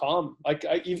feeling calm. Like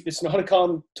it's not a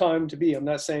calm time to be, I'm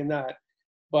not saying that,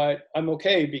 but I'm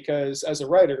okay, because as a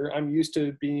writer, I'm used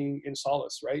to being in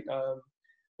solace, right?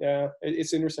 Yeah,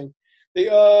 it's interesting.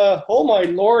 Oh my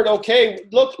Lord, okay,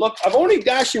 look, I've only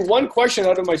asked you one question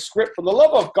out of my script. For the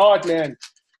love of God, man.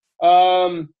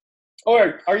 All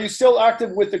right, are you still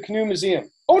active with the Canoe Museum?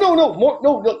 Oh,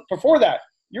 no, before that,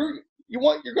 you're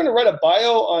going to write a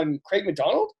bio on Craig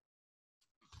McDonald?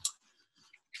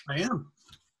 I am.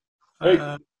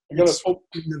 Hey, It's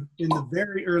in the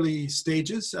very early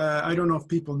stages. I don't know if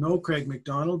people know Craig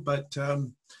McDonald, but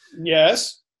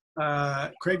yes,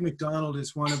 Craig McDonald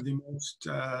is one of the most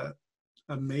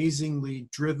amazingly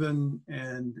driven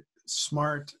and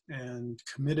smart and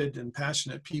committed and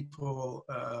passionate people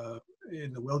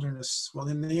in the wilderness, well,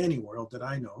 in the any world that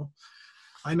I know.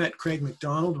 I met Craig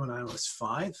McDonald when I was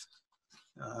 5.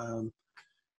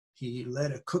 He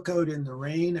led a cookout in the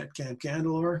rain at Camp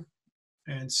Gandelore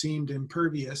and seemed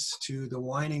impervious to the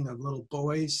whining of little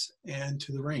boys and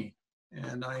to the rain.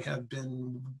 And I have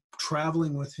been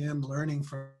traveling with him, learning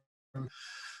from him.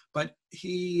 But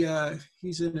he's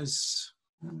in his,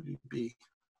 what would he be,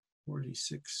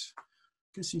 46? I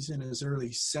guess he's in his early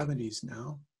 70s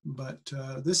now. But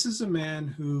this is a man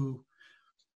who,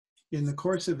 in the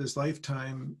course of his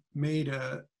lifetime, made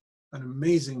an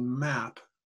amazing map,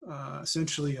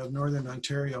 essentially of Northern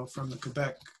Ontario from the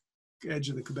Quebec edge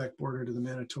of the Quebec border to the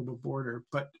Manitoba border.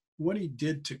 But what he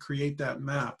did to create that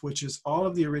map, which is all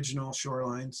of the original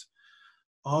shorelines,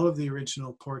 all of the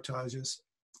original portages,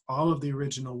 all of the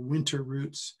original winter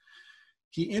routes,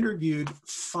 he interviewed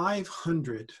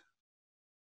 500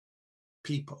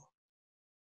 people,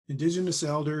 Indigenous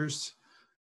elders,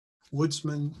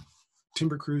 woodsmen,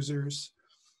 timber cruisers,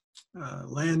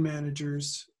 land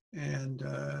managers, and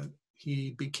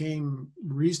he became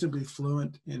reasonably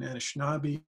fluent in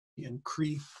Anishinaabe and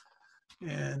Cree,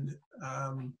 and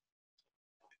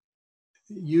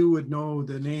you would know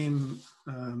the name.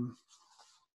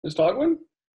 Ms. Togwin?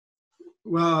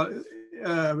 Well,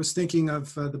 I was thinking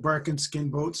of the bark and skin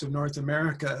boats of North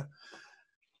America,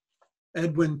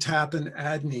 Edwin Tappan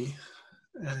Adney,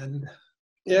 and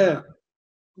yeah,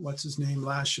 what's his name?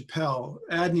 La Chapelle.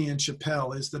 Adney and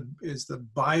Chapelle is the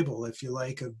Bible, if you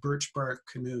like, of birch bark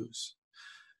canoes.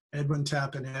 Edwin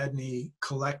Tappan Adney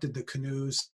collected the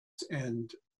canoes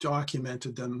and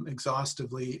documented them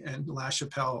exhaustively, and La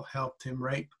Chapelle helped him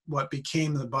write what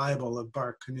became the Bible of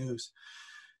bark canoes.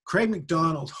 Craig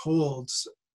McDonald holds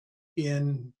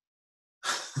in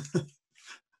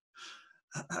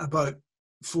about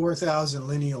 4,000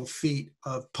 lineal feet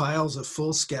of piles of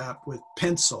foolscap with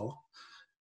pencil,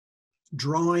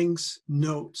 drawings,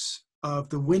 notes of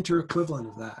the winter equivalent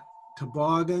of that.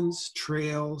 Toboggans,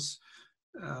 trails,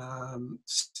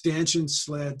 stanchion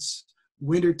sleds,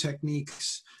 winter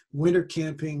techniques, winter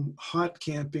camping, hot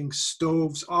camping,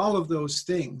 stoves, all of those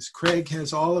things. Craig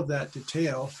has all of that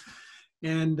detail.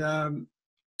 And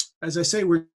as I say,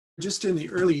 we're just in the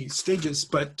early stages,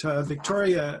 but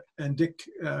Victoria and Dick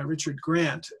Richard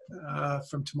Grant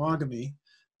from Temagami,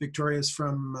 Victoria's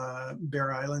from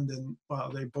Bear Island, and well,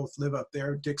 they both live up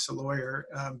there. Dick's a lawyer,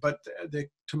 but the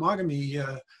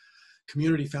Temagami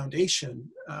Community Foundation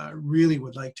really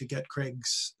would like to get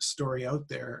Craig's story out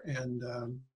there, and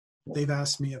they've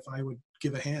asked me if I would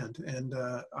give a hand. And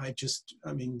I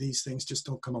mean, these things just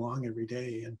don't come along every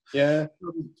day. And Yeah,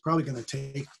 it's probably going to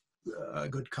take a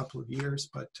good couple of years,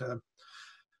 but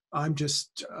I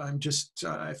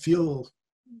feel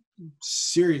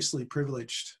seriously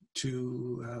privileged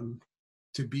to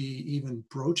be even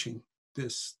broaching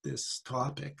this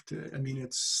topic. I mean,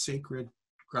 it's sacred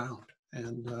ground.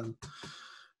 And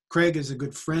Craig is a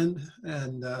good friend,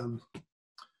 and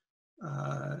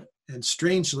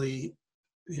strangely,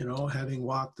 you know, having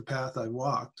walked the path I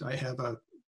walked, I have a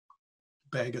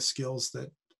bag of skills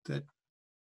that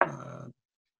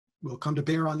will come to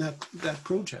bear on that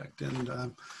project,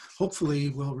 and hopefully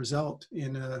will result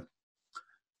in a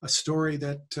story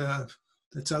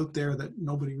that's out there that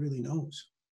nobody really knows.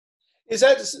 is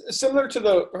that similar to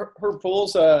the Herb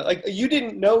Pohl's? Like, you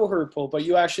didn't know Herb Pohl, but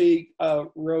you actually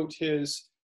wrote his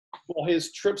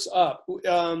trips up.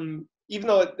 Even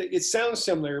though it sounds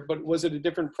similar, but was it a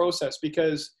different process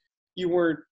because you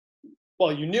weren't?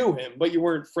 Well, you knew him, but you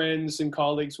weren't friends and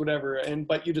colleagues, whatever.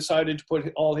 But you decided to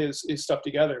put all his stuff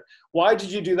together. Why did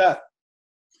you do that?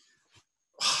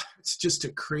 It's just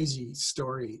a crazy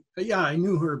story. Yeah, I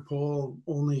knew Herb Pohl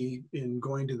only in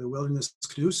going to the Wilderness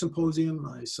Canoe Symposium.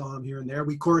 I saw him here and there.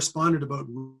 We corresponded about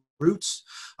routes.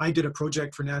 I did a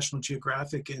project for National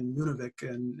Geographic in Nunavik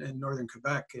and northern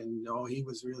Quebec, and he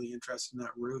was really interested in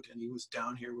that route, and he was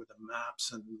down here with the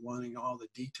maps and wanting all the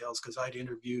details because I'd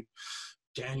interviewed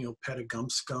Daniel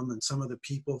Pettigumscum and some of the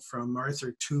people from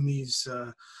Arthur Toomey's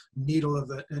Needle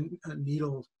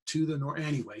to the North.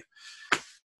 Anyway,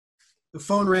 the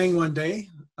phone rang one day.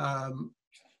 I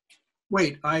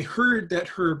heard that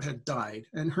Herb had died,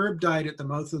 and Herb died at the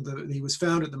mouth of he was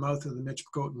found at the mouth of the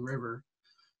Michipicoten River,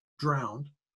 drowned.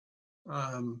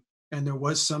 And there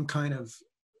was some kind of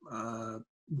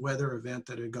weather event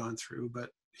that had gone through,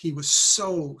 but he was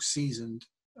so seasoned.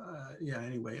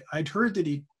 Anyway, I'd heard that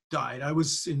he died. I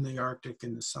was in the Arctic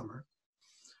in the summer.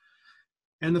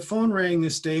 And the phone rang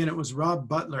this day, and it was Rob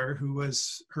Butler, who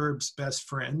was Herb's best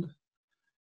friend.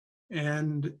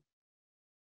 And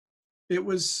it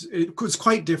was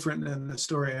quite different than the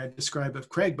story I described of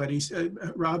Craig, but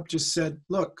Rob just said,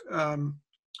 look,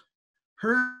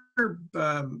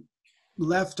 Herb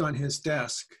left on his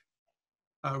desk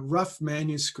a rough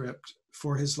manuscript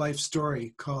for his life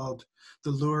story called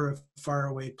The Lure of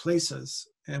Faraway Places,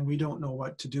 and we don't know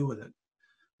what to do with it.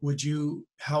 Would you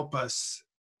help us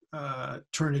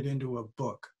turn it into a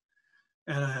book?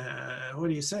 And what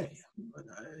do you say?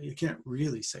 You can't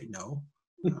really say no.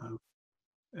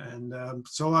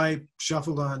 So I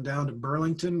shuffled on down to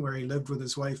Burlington, where he lived with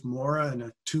his wife Maura in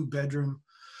a 2-bedroom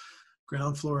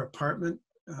ground floor apartment,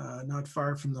 not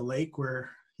far from the lake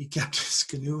where he kept his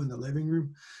canoe in the living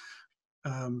room,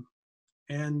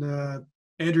 and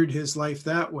entered his life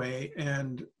that way.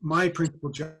 And my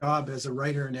principal job as a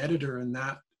writer and editor in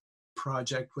that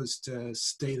project was to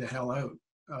stay the hell out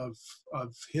of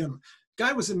him.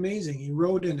 Guy was amazing. He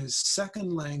wrote in his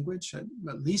second language,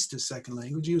 at least his second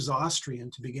language. He was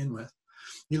Austrian to begin with.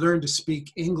 He learned to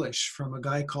speak English from a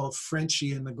guy called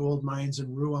Frenchie in the gold mines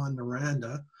in Rouen,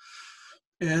 Noranda.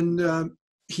 And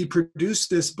he produced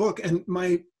this book. And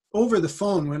over the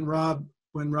phone, when Rob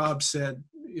said,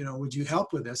 would you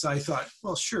help with this? I thought,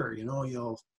 well, sure,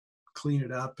 you'll clean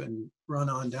it up and run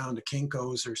on down to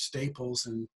Kinko's or Staples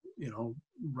and,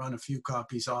 run a few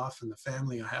copies off, and the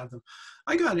family will have them.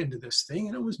 I got into this thing,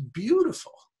 and it was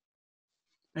beautiful.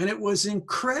 And it was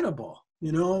incredible,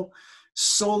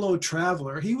 solo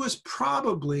traveler. He was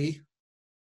probably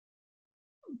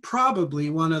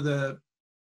one of the,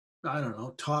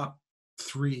 top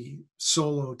 3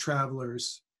 solo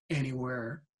travelers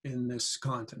anywhere in this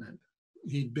continent.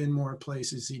 He'd been more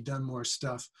places, he'd done more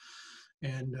stuff.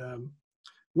 And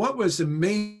what was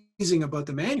amazing about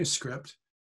the manuscript,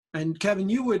 and Kevin,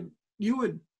 you would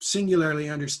singularly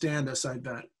understand this, I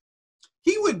bet.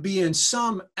 He would be in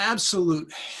some absolute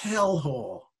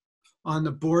hellhole on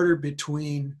the border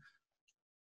between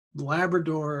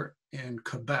Labrador and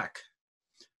Quebec.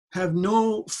 Have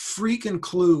no freaking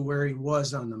clue where he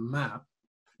was on the map,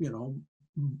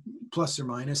 plus or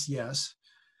minus, yes.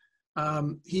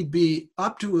 He'd be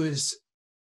up to his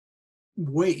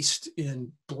waist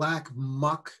in black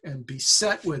muck and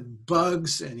beset with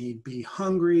bugs, and he'd be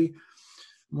hungry.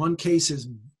 In one case, his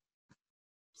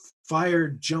fire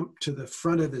jumped to the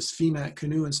front of his FEMAT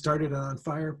canoe and started it on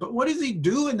fire. But what does he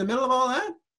do in the middle of all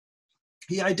that?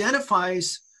 He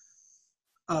identifies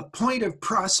a point of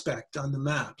prospect on the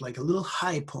map, like a little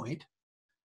high point,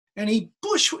 and he'd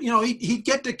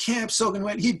get to camp soaking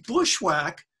wet. He'd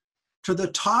bushwhack to the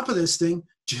top of this thing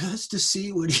just to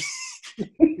see what he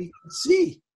could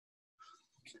see.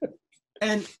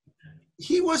 And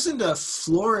he wasn't a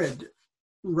florid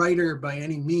writer by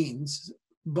any means,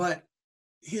 but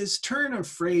his turn of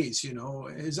phrase, you know,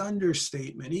 his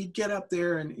understatement, he'd get up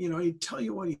there and, you know, he'd tell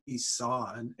you what he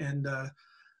saw. And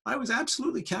I was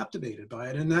absolutely captivated by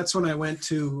it. And that's when I went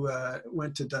to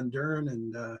Dundurn,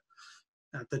 and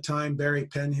at the time, Barry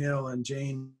Penhill and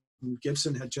Jane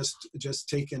Gibson had just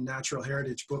taken natural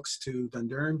heritage books to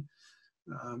Dundurn.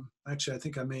 Actually, I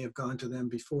think I may have gone to them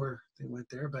before they went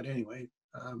there, but anyway,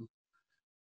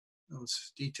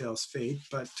 those details fade.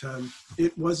 But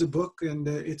it was a book, and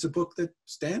it's a book that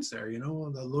stands there, you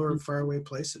know, The Lure of Faraway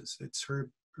Places. It's her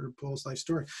Pole's life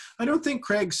story. I don't think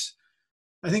Craig's,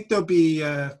 I think there'll be,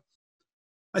 I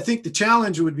think the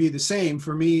challenge would be the same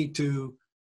for me to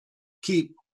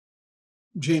keep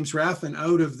James Raffan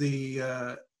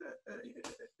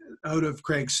out of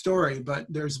Craig's story, but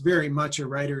there's very much a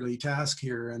writerly task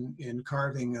here in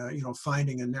carving, you know,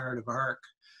 finding a narrative arc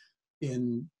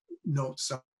in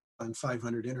notes on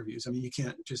 500 interviews. I mean, you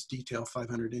can't just detail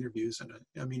 500 interviews, and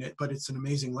I mean, but it's an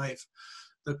amazing life.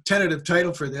 The tentative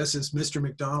title for this is Mr.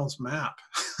 McDonald's Map.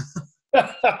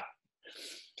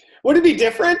 Would it be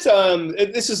different?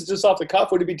 This is just off the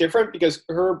cuff. Would it be different because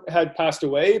Herb had passed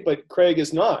away, but Craig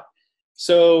is not?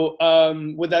 So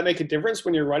would that make a difference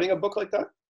when you're writing a book like that?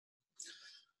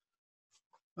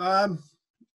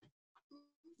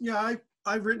 Yeah,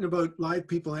 I've written about live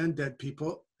people and dead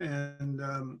people,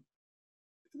 and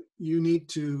you need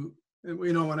to,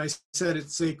 you know, when I said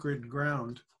it's sacred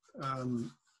ground,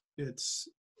 it's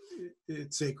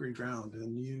sacred ground,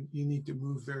 and you need to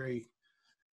move very,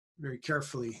 very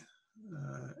carefully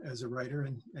as a writer,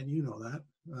 and you know that.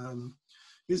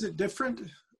 Is it different?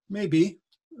 Maybe.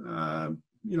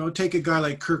 You know, take a guy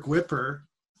like Kirk Whipper.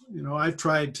 You know, I've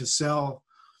tried to sell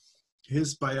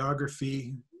his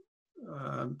biography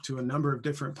to a number of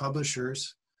different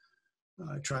publishers.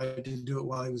 I tried to do it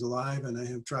while he was alive, and I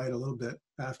have tried a little bit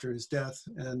after his death,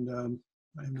 and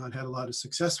I have not had a lot of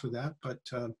success with that. But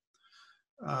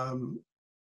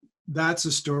that's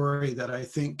a story that I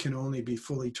think can only be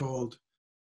fully told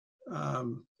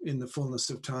in the fullness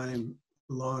of time,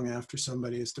 long after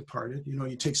somebody has departed. You know,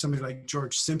 you take somebody like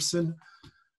George Simpson,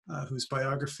 whose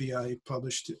biography I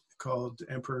published called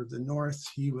Emperor of the North.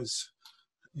 He was,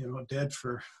 you know, dead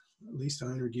for at least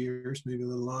 100 years, maybe a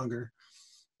little longer.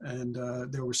 And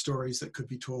there were stories that could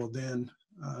be told then.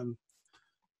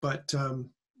 But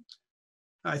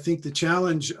I think the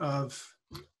challenge of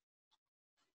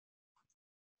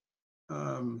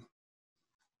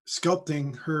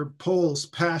sculpting Herb Pole's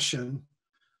passion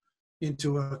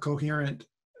into a coherent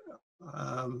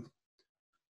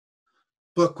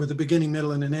book with a beginning,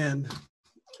 middle, and an end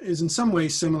is in some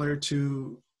ways similar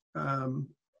to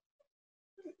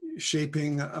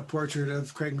shaping a portrait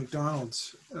of Craig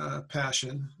MacDonald's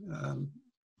passion.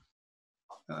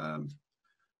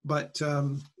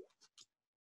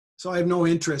 So I have no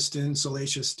interest in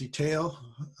salacious detail.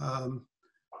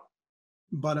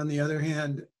 But on the other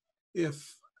hand,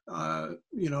 if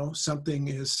you know, something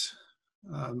is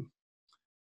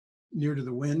near to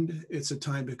the wind, it's a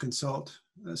time to consult.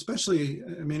 Especially,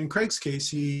 I mean, in Craig's case,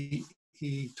 he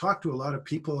talked to a lot of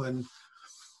people, and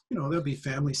you know, there'll be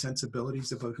family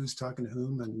sensibilities about who's talking to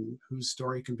whom and whose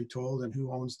story can be told and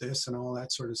who owns this and all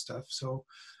that sort of stuff. So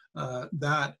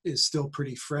that is still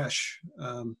pretty fresh,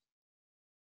 and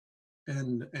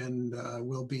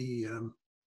will be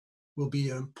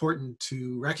important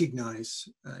to recognize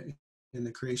in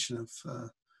the creation of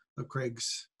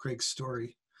Craig's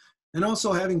story, and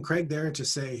also having Craig there to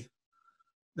say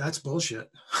that's bullshit,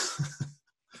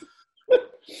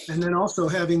 and then also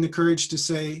having the courage to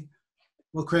say,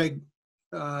 well, Craig,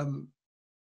 I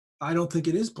don't think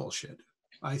it is bullshit.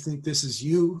 I think this is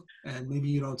you, and maybe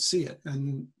you don't see it.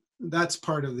 And that's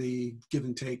part of the give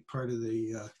and take, part of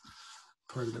the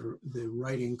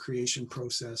writing creation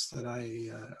process that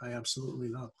I absolutely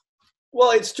love.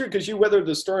 Well, it's true, because you weathered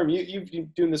the storm. You've been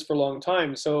doing this for a long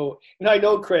time. So, and I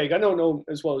know Craig, I don't know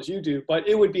as well as you do, but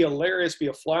it would be hilarious, be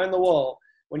a fly on the wall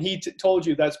when he told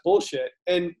you that's bullshit,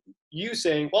 and you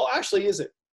saying, well, actually, is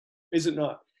it? Is it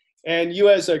not? And you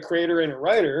as a creator and a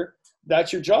writer,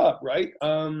 that's your job, right?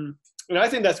 And I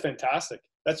think that's fantastic.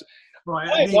 That's not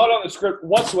on the script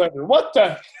whatsoever. What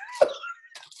the?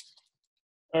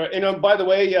 All right, and by the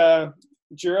way,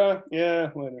 Jura, yeah,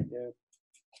 whatever,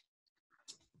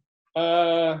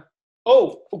 yeah.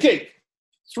 Oh, okay.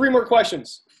 3 more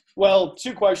questions. Well,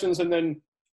 2 questions and then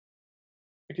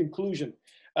a conclusion.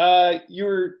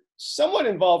 You're somewhat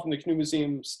involved in the Canoe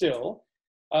Museum still,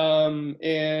 and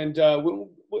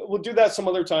we'll do that some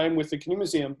other time with the Canoe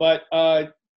Museum. But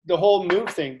the whole move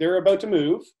thing, they're about to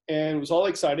move, and it was all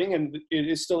exciting, and it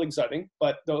is still exciting,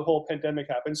 but the whole pandemic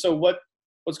happened. So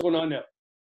what's going on now?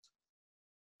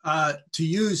 to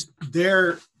use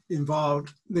their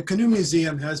involved. The Canoe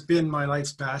Museum has been my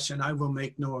life's passion. I will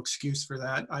make no excuse for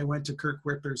that. I went to Kirk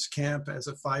Whipper's camp as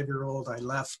a 5-year-old. I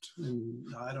left, and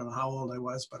I don't know how old I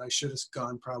was, but I should have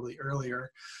gone probably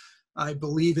earlier. I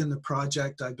believe in the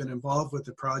project. I've been involved with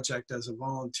the project as a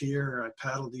volunteer. I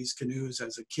paddled these canoes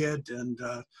as a kid, and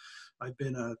I've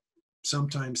been a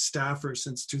sometimes staffer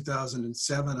since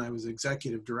 2007. I was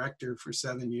executive director for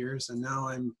 7 years, and now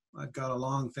I've got a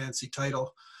long fancy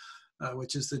title,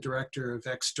 which is the Director of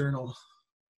External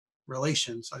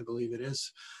Relations, I believe it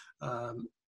is.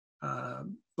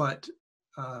 But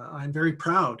I'm very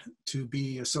proud to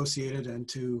be associated and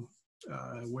to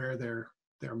wear their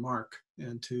mark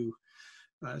and to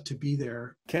be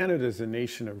there. Canada is a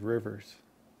nation of rivers,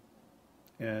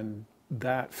 and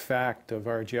that fact of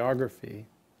our geography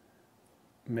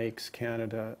makes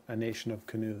Canada a nation of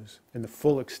canoes in the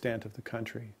full extent of the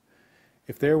country.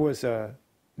 If there was a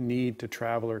need to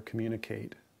travel or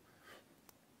communicate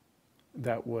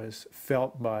that was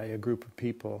felt by a group of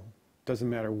people, doesn't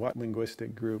matter what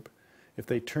linguistic group, if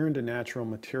they turned to natural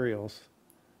materials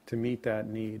to meet that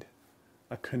need,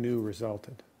 a canoe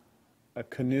resulted. A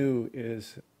canoe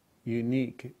is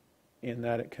unique in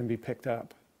that it can be picked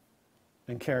up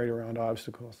and carried around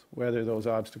obstacles, whether those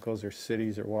obstacles are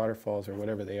cities or waterfalls or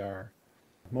whatever they are.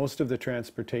 Most of the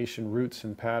transportation routes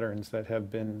and patterns that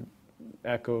have been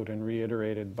echoed and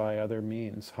reiterated by other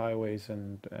means, highways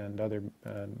and other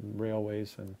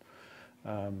railways, and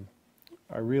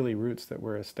are really routes that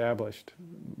were established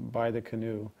by the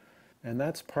canoe. And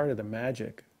that's part of the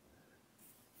magic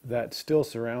that still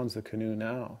surrounds the canoe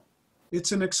now.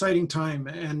 It's an exciting time.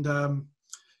 And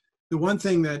the one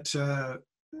thing that,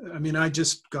 I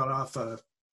just got off a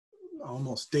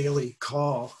almost daily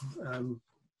call.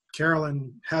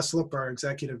 Carolyn Heslop, our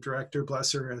executive director,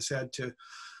 bless her, has had to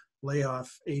lay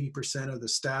off 80% of the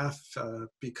staff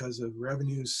because of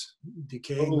revenues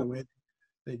decaying the way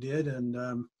they did.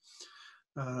 And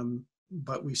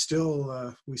but we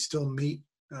still meet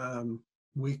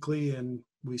weekly, and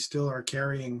we still are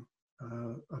carrying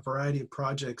a variety of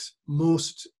projects.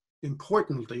 Most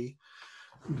importantly,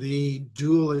 the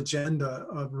dual agenda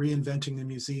of reinventing the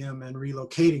museum and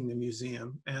relocating the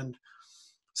museum. And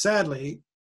sadly,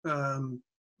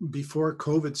 before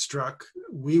COVID struck,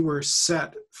 we were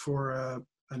set for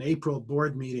an April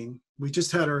board meeting. We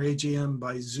just had our AGM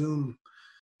by Zoom.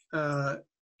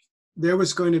 There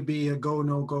was going to be a go,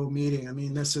 no go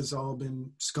meeting. This has all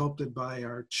been sculpted by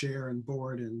our chair and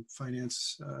board and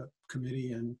finance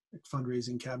committee and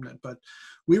fundraising cabinet, but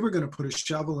we were going to put a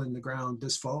shovel in the ground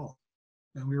this fall,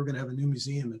 and we were going to have a new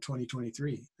museum in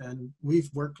 2023. And we've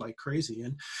worked like crazy.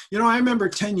 And, I remember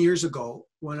 10 years ago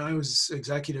when I was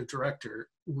executive director,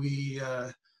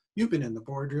 you've been in the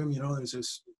boardroom, there's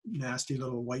this nasty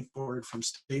little whiteboard from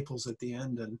Staples at the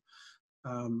end. And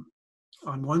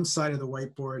on one side of the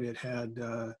whiteboard, it had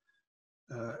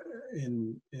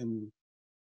in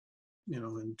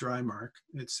dry mark,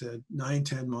 it said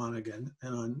 910 Monaghan.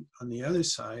 And on the other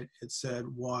side, it said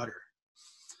water.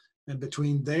 And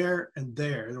between there and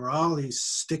there were all these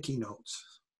sticky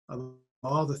notes of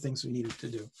all the things we needed to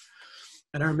do.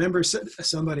 And I remember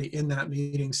somebody in that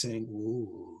meeting saying,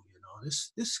 "Ooh,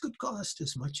 this could cost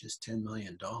as much as $10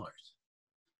 million."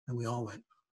 And we all went,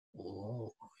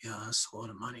 "Oh, yeah, that's a lot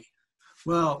of money."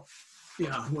 Well,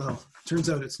 turns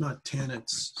out it's not 10,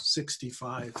 it's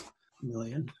 65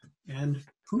 million. And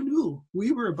who knew?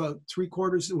 We are about three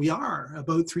quarters of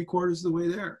the way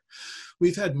there.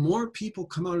 We've had more people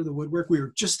come out of the woodwork. We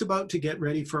were just about to get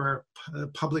ready for our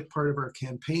public part of our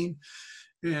campaign.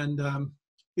 And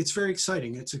it's very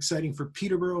exciting. It's exciting for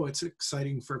Peterborough. It's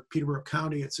exciting for Peterborough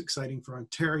County. It's exciting for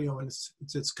Ontario. And it's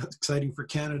exciting for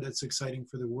Canada. It's exciting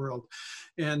for the world.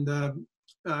 And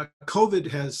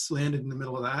COVID has landed in the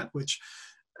middle of that, which,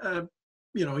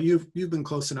 you've been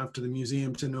close enough to the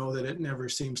museum to know that it never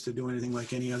seems to do anything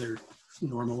like any other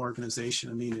normal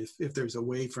organization. If there's a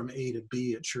way from A to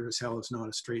B, it sure as hell is not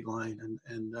a straight line.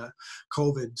 And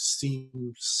COVID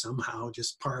seems somehow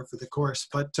just par for the course.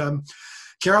 But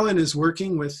Carolyn is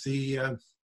working with the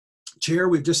chair.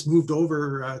 We've just moved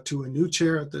over to a new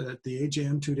chair at the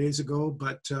AGM 2 days ago,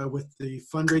 but with the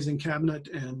fundraising cabinet,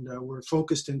 and we're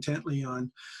focused intently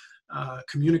on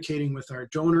communicating with our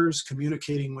donors,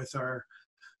 communicating with our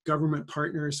government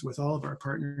partners, with all of our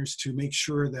partners, to make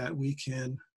sure that we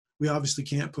obviously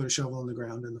can't put a shovel in the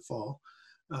ground in the fall,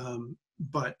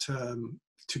 but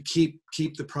to keep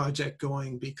the project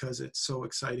going because it's so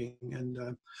exciting.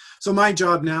 And so my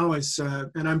job now is,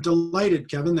 and I'm delighted,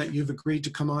 Kevin, that you've agreed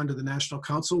to come on to the National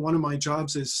Council. One of my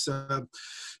jobs is,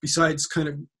 besides kind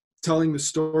of telling the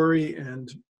story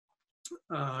and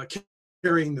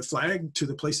carrying the flag to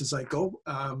the places I go,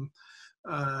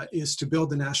 is to build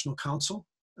the National Council.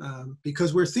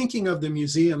 Because we're thinking of the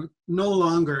museum no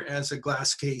longer as a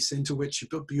glass case into which you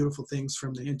put beautiful things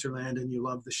from the hinterland and you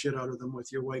love the shit out of them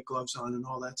with your white gloves on and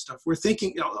all that stuff. We're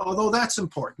thinking, although that's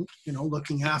important, you know,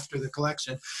 looking after the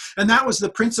collection. And that was the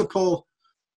principal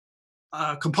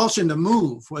compulsion to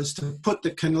move, was to put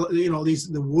the, you know,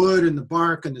 the wood and the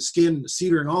bark and the skin and the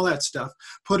cedar and all that stuff,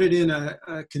 put it in a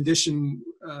condition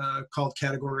called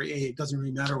category A. It doesn't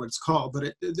really matter what it's called,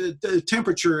 but the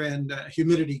temperature and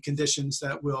humidity conditions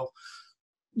that will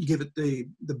give it the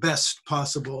best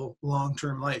possible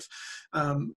long-term life.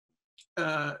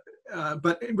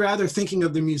 But rather thinking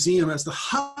of the museum as the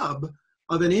hub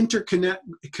of an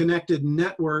interconnected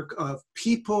network of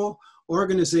people,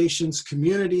 organizations,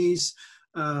 communities,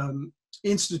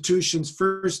 institutions,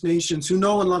 First Nations who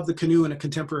know and love the canoe in a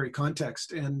contemporary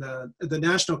context. And the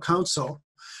National Council,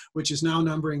 which is now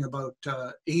numbering about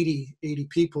 80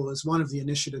 people, is one of the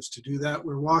initiatives to do that.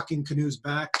 We're walking canoes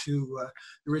back to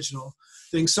the original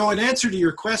thing. So in answer to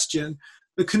your question,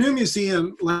 the Canoe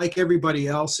Museum, like everybody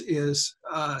else, is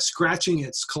scratching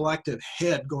its collective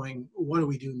head going, what do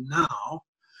we do now?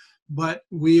 But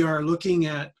we are looking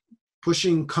at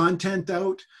pushing content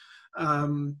out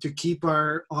to keep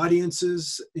our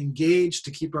audiences engaged,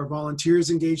 to keep our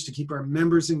volunteers engaged, to keep our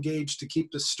members engaged, to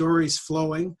keep the stories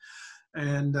flowing.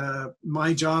 And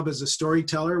my job as a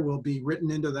storyteller will be written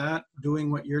into that,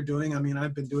 doing what you're doing. I mean,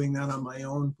 I've been doing that on my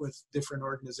own with different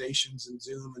organizations and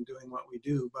Zoom and doing what we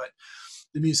do. But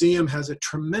the museum has a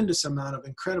tremendous amount of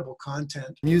incredible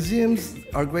content. Museums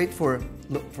are great for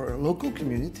a local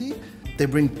community. They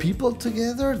bring people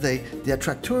together, they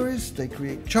attract tourists, they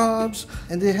create jobs,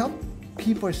 and they help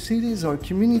keep our cities, our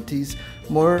communities,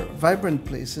 more vibrant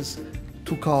places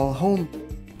to call home.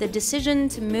 The decision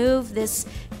to move this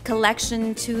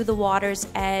collection to the water's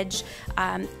edge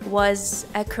was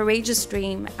a courageous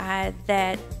dream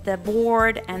that the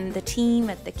board and the team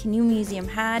at the Canoe Museum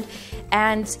had,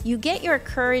 and you get your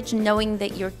courage knowing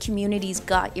that your community's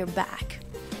got your back.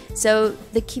 So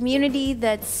the community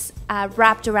that's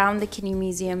wrapped around the Canoe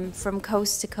Museum from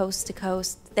coast to coast to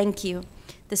coast, thank you.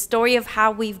 The story of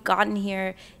how we've gotten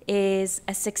here is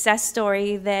a success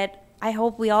story that I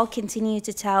hope we all continue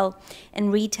to tell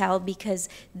and retell, because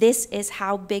this is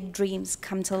how big dreams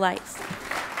come to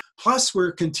life. Plus,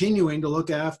 we're continuing to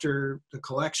look after the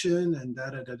collection and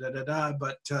da-da-da-da-da-da.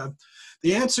 But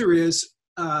the answer is,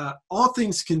 all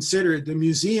things considered, the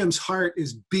museum's heart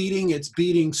is beating. It's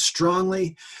beating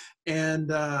strongly. And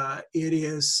it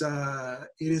is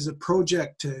a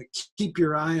project to keep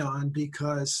your eye on,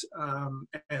 because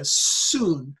as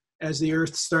soon as the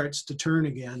earth starts to turn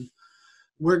again,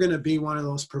 we're going to be one of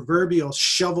those proverbial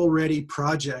shovel-ready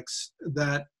projects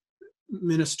that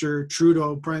Minister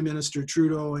Trudeau, Prime Minister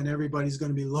Trudeau, and everybody's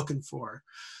going to be looking for,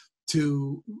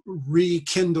 to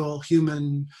rekindle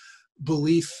human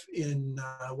belief in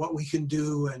what we can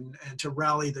do, and to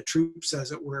rally the troops,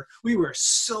 as it were. We were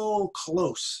so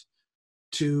close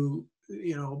to,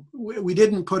 you know, we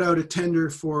didn't put out a tender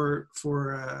for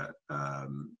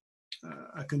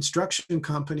a construction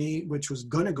company, which was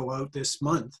going to go out this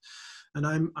month. And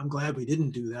I'm glad we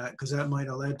didn't do that, because that might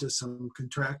have led to some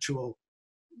contractual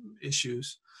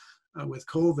issues with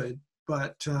COVID.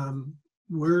 But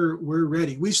we're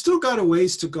ready. We've still got a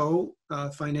ways to go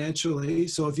financially.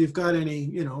 So if you've got any,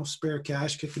 you know, spare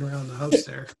cash kicking around the house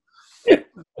there.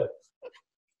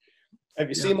 Have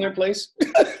you seen my place?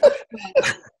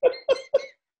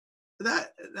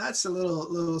 That's a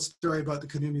little story about the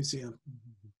Canoe Museum.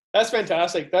 That's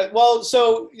fantastic. Well,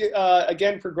 so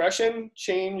again, progression,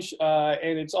 change,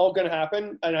 and it's all going to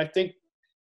happen. And I think,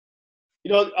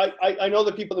 you know, I know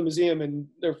the people in the museum, and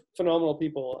they're phenomenal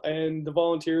people, and the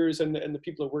volunteers and the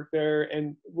people that work there,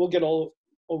 and we'll get all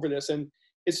over this. And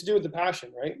it's to do with the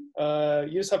passion, right?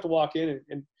 You just have to walk in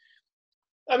and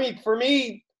I mean, for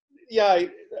me, yeah,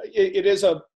 it is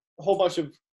a whole bunch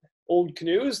of old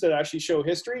canoes that actually show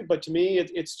history. But to me,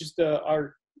 it's just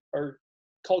our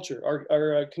culture,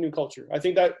 our canoe culture. I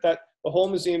think that the whole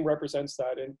museum represents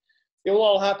that, and it will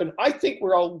all happen. I think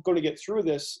we're all going to get through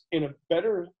this in a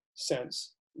better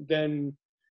sense than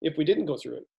if we didn't go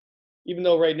through it, even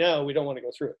though right now we don't want to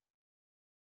go through it.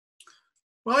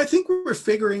 Well, I think we're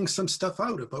figuring some stuff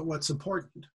out about what's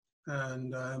important,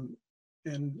 and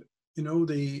you know,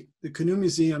 the Canoe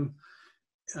Museum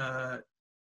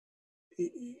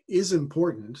is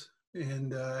important,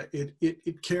 and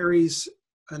it carries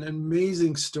an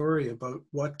amazing story about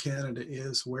what Canada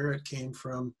is, where it came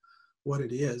from, what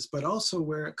it is, but also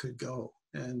where it could go.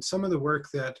 And some of the work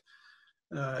that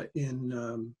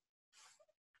in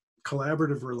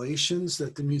collaborative relations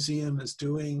that the museum is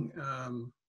doing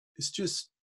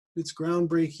it's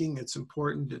groundbreaking, it's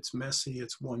important, it's messy,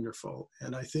 it's wonderful.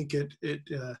 And I think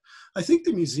I think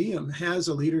the museum has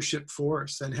a leadership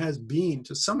force and has been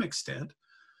to some extent.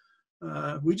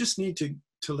 We just need to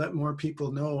let more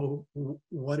people know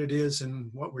what it is and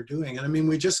what we're doing. And I mean,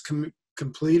 we just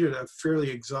completed a fairly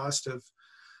exhaustive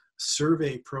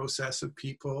survey process of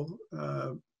people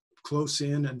close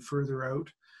in and further out.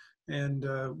 And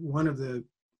one of the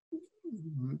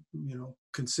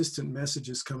consistent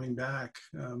messages coming back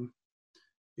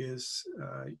is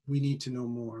we need to know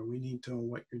more. We need to know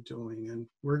what you're doing. And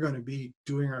we're going to be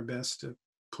doing our best to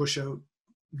push out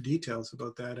details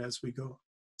about that as we go.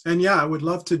 And yeah, I would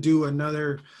love to do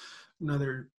another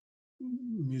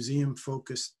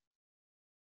museum-focused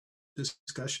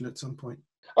discussion at some point.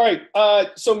 All right.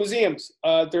 So museums,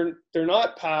 they're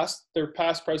not past, they're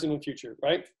past, present, and future,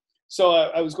 right? So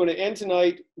I was going to end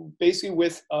tonight basically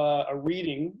with a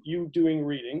reading, you doing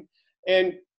reading.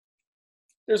 And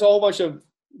there's a whole bunch of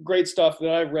great stuff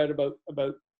that I've read about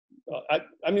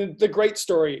I mean, the great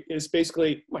story is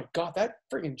basically, my God, that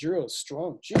freaking Juro is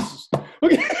strong. Jesus.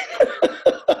 Okay.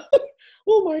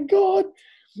 Oh my God.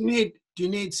 Do you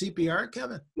need CPR,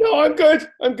 Kevin? No, I'm good.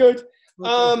 I'm good.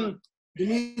 Okay. You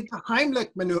need the Heimlich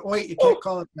maneuver. Wait, you can't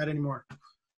call it that anymore.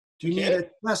 Do you need a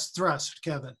chest thrust,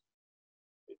 Kevin?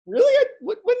 Really?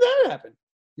 When did that happen?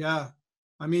 Yeah.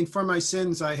 I mean, for my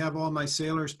sins, I have all my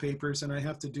sailor's papers and I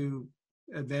have to do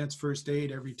advanced first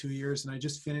aid every 2 years, and I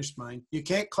just finished mine. You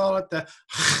can't call it the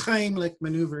Heimlich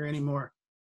maneuver anymore.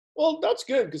 Well, that's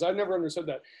good, because I've never understood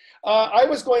that. I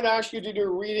was going to ask you to do a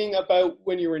reading about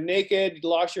when you were naked, you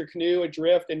lost your canoe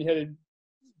adrift, and you had to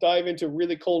dive into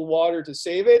really cold water to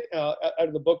save it, out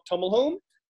of the book Tumblehome,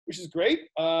 which is great.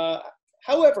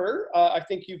 However, I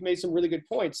think you've made some really good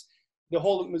points. The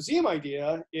whole museum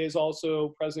idea is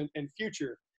also present and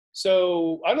future.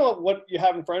 So I don't know what you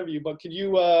have in front of you, but could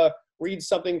you read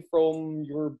something from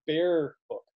your bear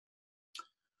book?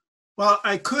 Well,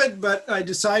 I could, but I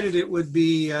decided it would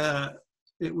be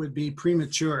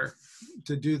premature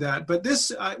to do that. But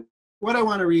what I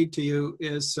want to read to you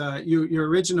is your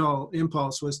original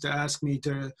impulse was to ask me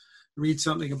to read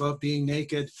something about being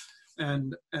naked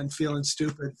and feeling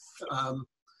stupid.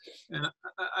 And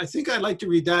I think I'd like to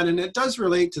read that, and it does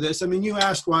relate to this. I mean, you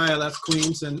asked why I left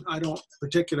Queens, and I don't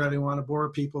particularly want to bore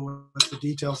people with the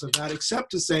details of that,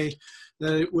 except to say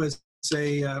that it was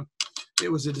a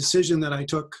decision that I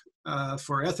took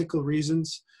for ethical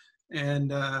reasons,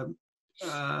 and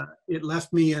it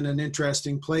left me in an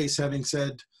interesting place, having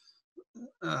said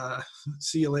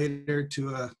see you later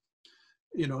to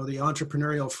the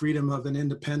entrepreneurial freedom of an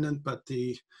independent, but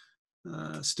the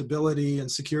stability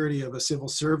and security of a civil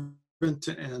servant,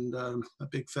 and a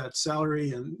big fat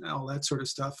salary and all that sort of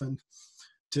stuff. And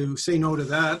to say no to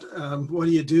that, what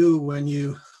do you do when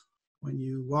you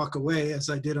walk away, as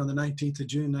I did on the 19th of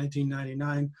June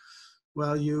 1999?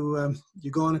 Well, you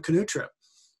go on a canoe trip,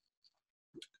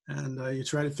 and you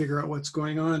try to figure out what's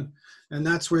going on, and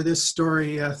that's where this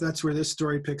story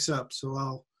picks up.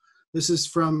 So this is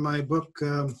from my book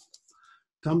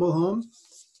Tumblehome.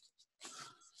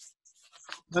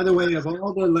 By the way, of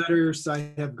all the letters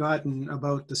I have gotten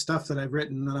about the stuff that I've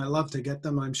written, and I love to get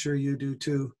them, I'm sure you do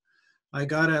too, I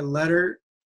got a letter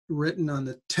written on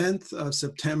the 10th of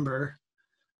September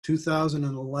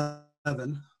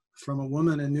 2011 from a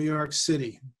woman in New York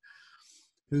City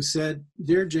who said,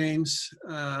 "Dear James,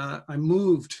 I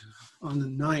moved on the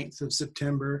 9th of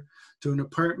September to an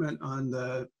apartment on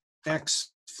the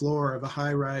X floor of a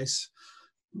high-rise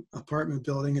apartment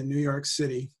building in New York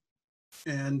City.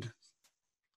 And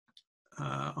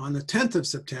on the 10th of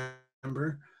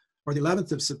September, or the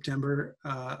 11th of September,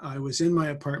 I was in my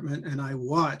apartment and I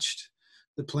watched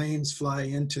the planes fly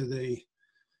into the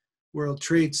World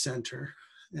Trade Center."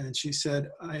 And she said,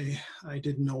 I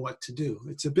didn't know what to do.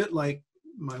 It's a bit like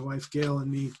my wife Gail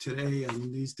and me today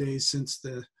and these days since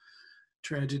the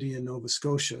tragedy in Nova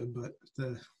Scotia, but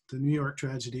the New York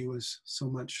tragedy was so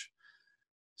much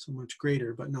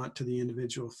greater, but not to the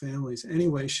individual families.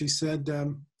 Anyway, she said,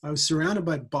 I was surrounded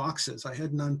by boxes. I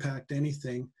hadn't unpacked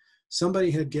anything.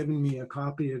 Somebody had given me a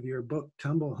copy of your book,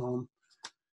 Tumblehome,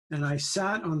 and I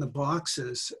sat on the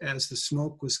boxes as the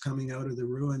smoke was coming out of the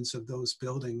ruins of those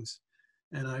buildings,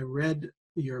 and I read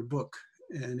your book,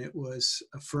 and it was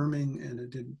affirming, and it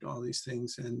did all these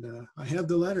things, and I have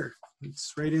the letter.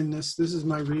 It's right in this. This is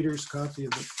my reader's copy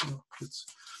of it.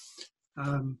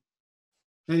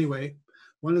 Anyway,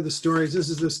 one of the stories, this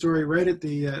is the story right at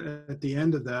the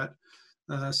end of that.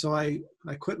 So I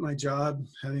quit my job,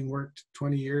 having worked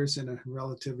 20 years in a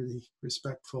relatively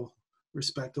respectable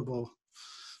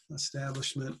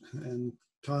establishment and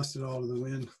tossed it all to the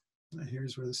wind.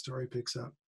 Here's where the story picks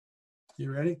up.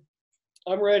 You ready?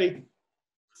 I'm ready.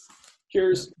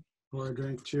 Cheers. Pour a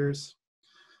drink. Cheers.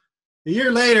 A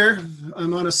year later,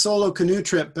 I'm on a solo canoe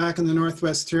trip back in the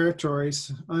Northwest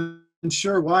Territories. I'm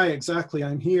unsure why exactly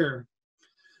I'm here.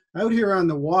 Out here on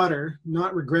the water,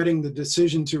 not regretting the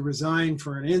decision to resign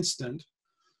for an instant,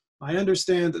 I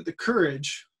understand that the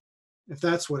courage, if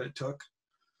that's what it took,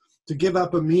 to give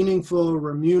up a meaningful,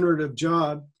 remunerative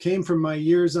job came from my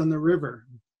years on the river.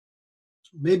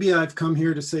 Maybe I've come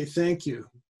here to say thank you.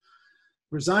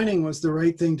 Resigning was the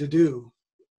right thing to do.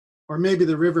 Or maybe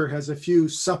the river has a few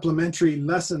supplementary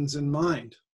lessons in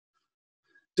mind.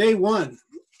 Day one,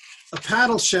 a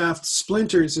paddle shaft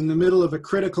splinters in the middle of a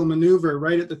critical maneuver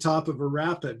right at the top of a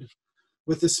rapid.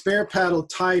 With the spare paddle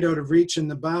tied out of reach in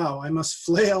the bow, I must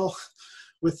flail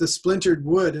with the splintered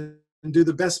wood and do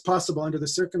the best possible under the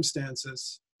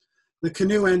circumstances. The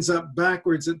canoe ends up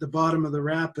backwards at the bottom of the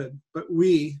rapid, but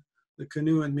we, the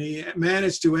canoe and me,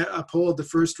 managed to uphold the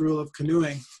first rule of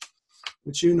canoeing,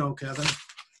 which you know, Kevin.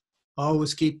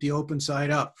 Always keep the open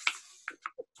side up.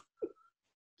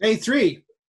 Day three,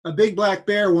 a big black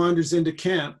bear wanders into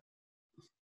camp,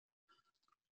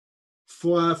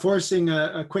 forcing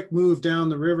a quick move down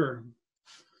the river.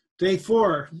 Day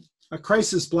four, a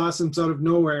crisis blossoms out of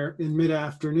nowhere in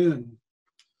mid-afternoon.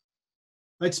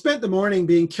 I'd spent the morning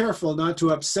being careful not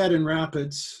to upset in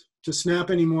rapids, to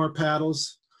snap any more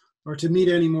paddles, or to meet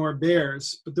any more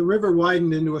bears, but the river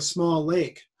widened into a small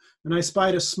lake, and I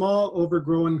spied a small,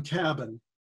 overgrown cabin.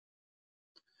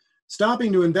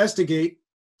 Stopping to investigate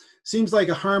seems like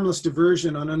a harmless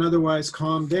diversion on an otherwise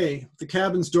calm day. The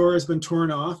cabin's door has been torn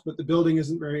off, but the building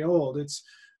isn't very old. It's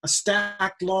a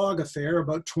stacked log affair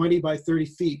about 20 by 30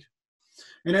 feet.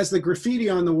 And as the graffiti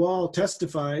on the wall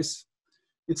testifies,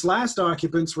 its last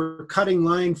occupants were cutting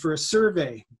line for a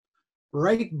survey.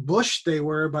 Right bushed they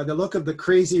were by the look of the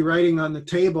crazy writing on the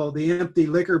table, the empty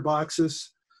liquor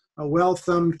boxes, a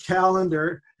well-thumbed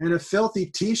calendar, and a filthy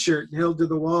t-shirt nailed to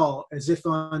the wall as if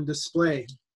on display.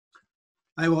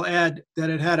 I will add that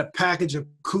it had a package of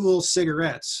cool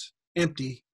cigarettes,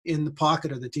 empty, in the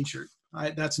pocket of the t-shirt.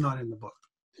 That's not in the book.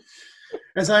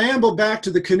 As I amble back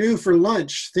to the canoe for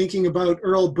lunch, thinking about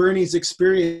Earl Burney's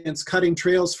experience cutting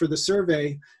trails for the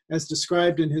survey, as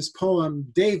described in his poem,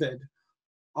 David,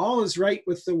 all is right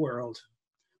with the world.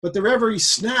 But the reverie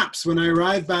snaps when I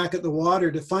arrive back at the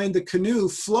water to find the canoe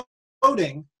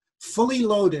floating, fully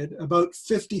loaded, about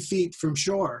 50 feet from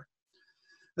shore.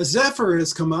 A zephyr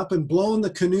has come up and blown the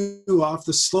canoe off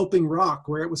the sloping rock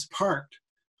where it was parked.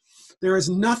 There is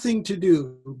nothing to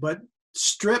do but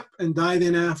strip and dive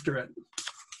in after it.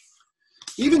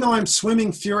 Even though I'm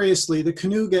swimming furiously, the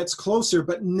canoe gets closer,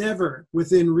 but never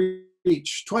within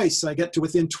reach. Twice I get to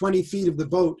within 20 feet of the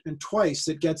boat, and twice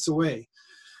it gets away.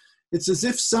 It's as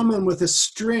if someone with a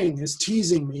string is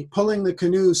teasing me, pulling the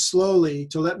canoe slowly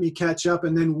to let me catch up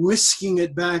and then whisking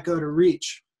it back out of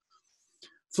reach.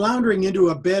 Floundering into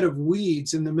a bed of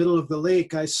weeds in the middle of the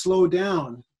lake, I slow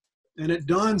down, and it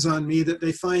dawns on me that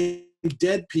they find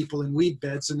dead people in weed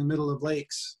beds in the middle of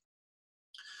lakes.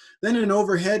 Then an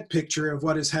overhead picture of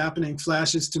what is happening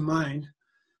flashes to mind.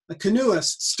 A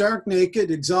canoeist, stark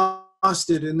naked,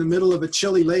 exhausted, in the middle of a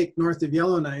chilly lake north of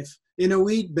Yellowknife, in a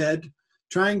weed bed,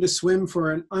 trying to swim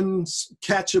for an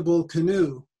uncatchable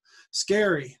canoe.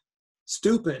 Scary,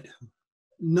 stupid,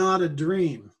 not a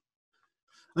dream.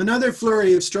 Another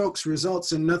flurry of strokes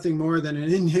results in nothing more than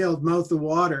an inhaled mouth of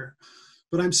water,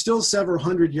 but I'm still several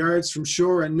hundred yards from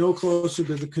shore and no closer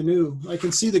to the canoe. I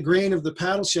can see the grain of the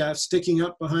paddle shaft sticking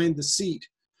up behind the seat.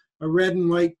 A red and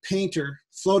white painter,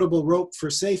 floatable rope for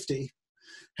safety,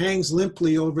 hangs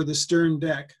limply over the stern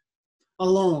deck.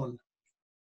 Alone.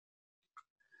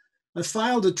 I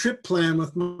filed a trip plan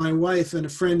with my wife and a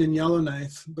friend in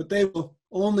Yellowknife, but they will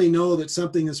only know that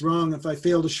something is wrong if I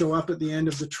fail to show up at the end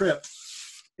of the trip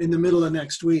in the middle of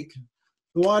next week.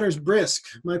 The water's brisk.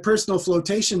 My personal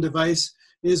flotation device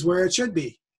is where it should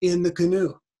be, in the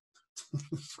canoe.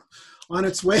 on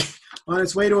its way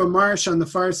to a marsh on the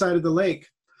far side of the lake.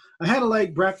 I had a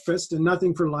light breakfast and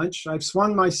nothing for lunch. I've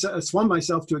swum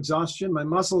myself to exhaustion. My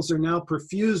muscles are now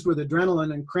perfused with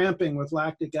adrenaline and cramping with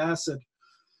lactic acid.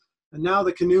 And now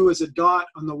the canoe is a dot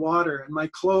on the water, and my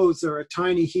clothes are a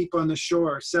tiny heap on the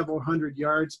shore, several hundred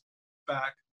yards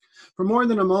back. For more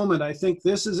than a moment, I think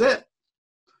this is it.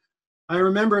 I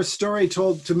remember a story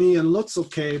told to me in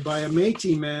Lutzelkay by a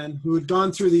Métis man who had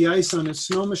gone through the ice on his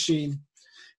snow machine.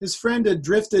 His friend had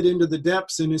drifted into the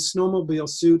depths in his snowmobile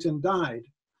suit and died.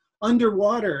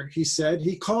 Underwater, he said,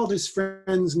 he called his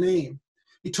friend's name.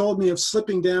 He told me of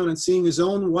slipping down and seeing his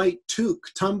own white toque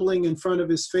tumbling in front of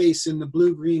his face in the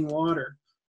blue-green water.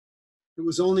 It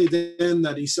was only then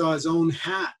that he saw his own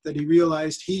hat that he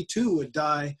realized he too would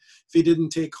die if he didn't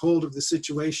take hold of the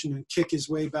situation and kick his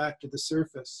way back to the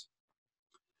surface.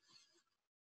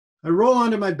 I roll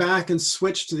onto my back and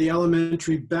switch to the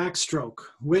elementary backstroke,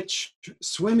 which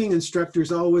swimming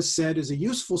instructors always said is a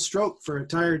useful stroke for a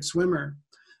tired swimmer.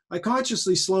 I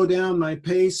consciously slow down my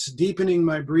pace, deepening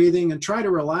my breathing, and try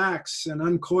to relax and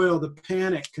uncoil the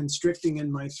panic constricting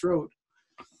in my throat.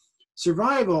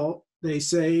 Survival, they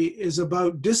say, is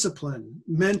about discipline,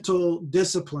 mental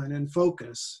discipline and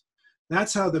focus.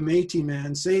 That's how the Métis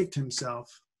man saved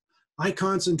himself. I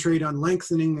concentrate on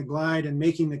lengthening the glide and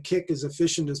making the kick as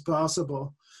efficient as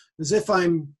possible, as if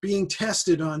I'm being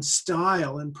tested on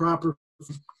style and proper.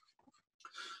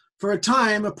 For a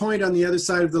time, a point on the other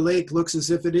side of the lake looks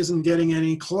as if it isn't getting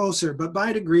any closer, but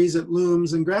by degrees it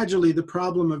looms, and gradually the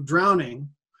problem of drowning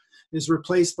is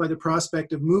replaced by the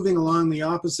prospect of moving along the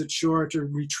opposite shore to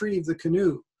retrieve the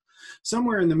canoe.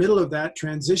 Somewhere in the middle of that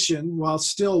transition, while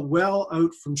still well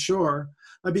out from shore,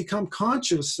 I become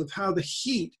conscious of how the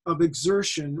heat of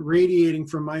exertion radiating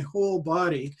from my whole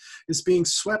body is being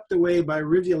swept away by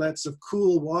rivulets of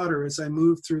cool water as I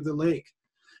move through the lake.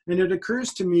 And it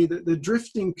occurs to me that the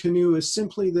drifting canoe is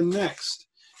simply the next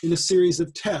in a series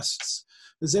of tests,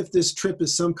 as if this trip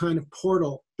is some kind of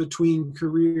portal between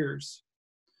careers.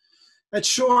 At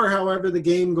shore, however, the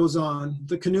game goes on.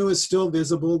 The canoe is still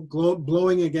visible,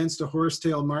 blowing against a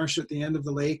horsetail marsh at the end of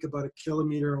the lake about 1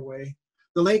 kilometer away.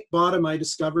 The lake bottom, I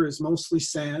discover, is mostly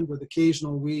sand with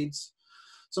occasional weeds.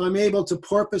 So I'm able to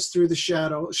porpoise through the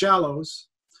shallows.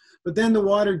 But then the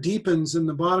water deepens and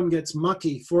the bottom gets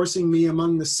mucky, forcing me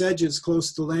among the sedges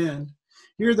close to land.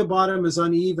 Here the bottom is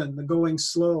uneven, the going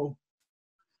slow.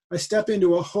 I step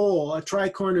into a hole, a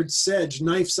tri-cornered sedge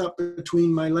knifes up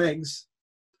between my legs.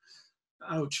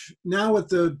 Ouch. Now with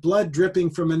the blood dripping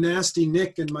from a nasty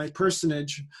nick in my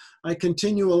personage, I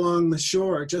continue along the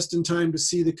shore just in time to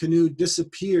see the canoe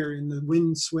disappear in the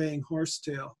wind-swaying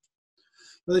horsetail.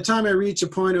 By the time I reach a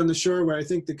point on the shore where I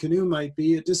think the canoe might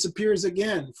be, it disappears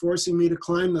again, forcing me to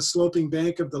climb the sloping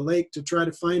bank of the lake to try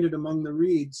to find it among the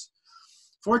reeds.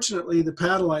 Fortunately, the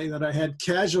paddle that I had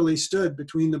casually stood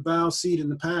between the bow seat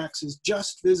and the packs is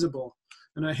just visible,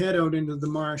 and I head out into the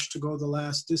marsh to go the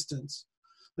last distance.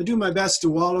 I do my best to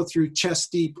wallow through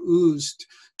chest-deep ooze,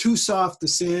 too soft to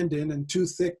sand in and too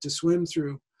thick to swim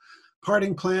through.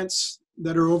 Parting plants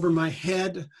that are over my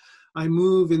head, I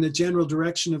move in the general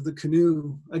direction of the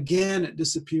canoe. Again, it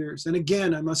disappears, and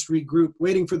again I must regroup,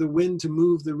 waiting for the wind to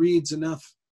move the reeds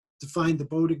enough to find the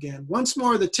boat again. Once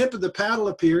more, the tip of the paddle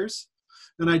appears,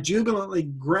 and I jubilantly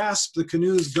grasp the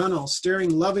canoe's gunwale, staring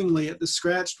lovingly at the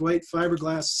scratched white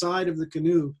fiberglass side of the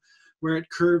canoe where it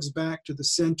curves back to the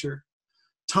center.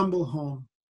 Tumblehome.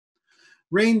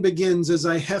 Rain begins as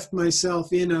I heft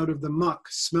myself in out of the muck,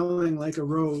 smelling like a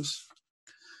rose.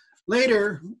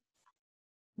 Later,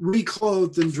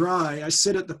 reclothed and dry, I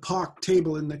sit at the POC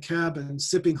table in the cabin,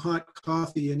 sipping hot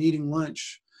coffee and eating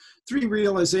lunch. 3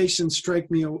 realizations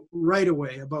strike me right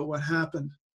away about what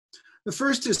happened. The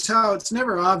first is how it's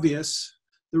never obvious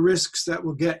the risks that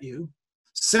will get you.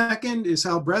 Second is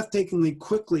how breathtakingly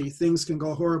quickly things can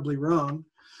go horribly wrong.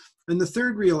 And the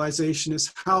third realization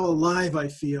is how alive I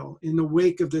feel in the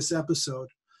wake of this episode.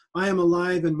 I am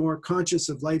alive and more conscious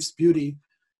of life's beauty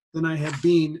than I have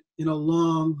been in a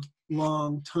long,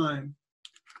 long time.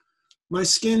 My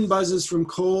skin buzzes from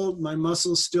cold, my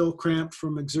muscles still cramped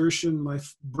from exertion, my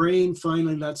brain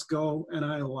finally lets go, and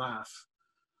I laugh.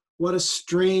 What a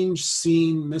strange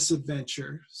scene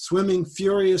misadventure, swimming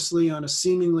furiously on a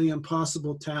seemingly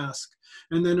impossible task,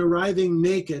 and then arriving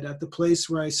naked at the place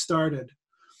where I started.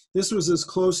 This was as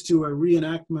close to a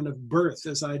reenactment of birth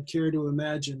as I'd care to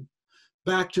imagine.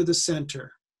 Back to the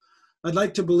center. I'd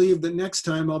like to believe that next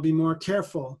time I'll be more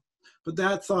careful, but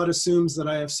that thought assumes that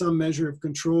I have some measure of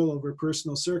control over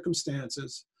personal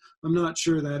circumstances. I'm not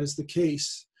sure that is the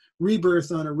case.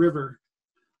 Rebirth on a river,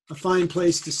 a fine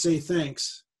place to say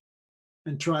thanks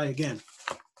and try again.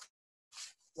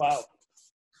 Wow.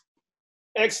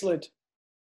 Excellent.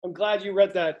 I'm glad you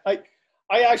read that. I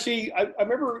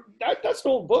remember that's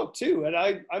an old book too. And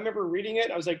I remember reading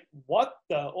it. I was like, what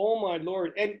the, oh my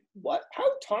Lord. And how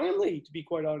timely, to be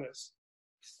quite honest.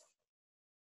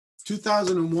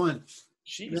 2001.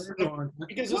 Jeez.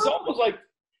 Because it's almost like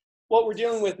what we're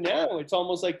dealing with now. It's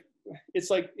almost like, it's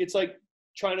like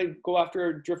trying to go after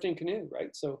a drifting canoe,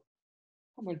 right? So,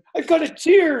 oh my, I've got a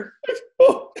tear.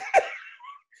 Oh.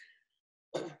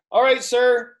 All right,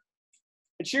 sir.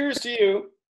 Cheers to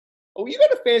you. Oh, you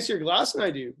got a fancier glass than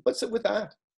I do. What's it with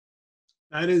that?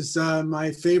 That is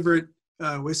my favorite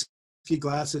whiskey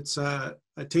glass. It's a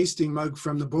tasting mug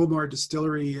from the Bowmore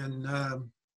Distillery in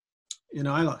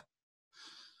Isla.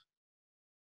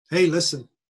 Hey, listen,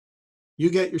 you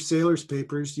get your sailor's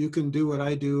papers. You can do what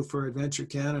I do for Adventure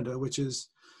Canada, which is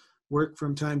work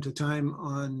from time to time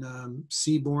on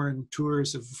seaborne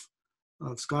tours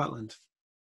of Scotland.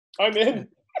 I'm in.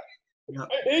 Yeah.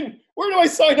 I'm in. Where do I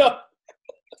sign up?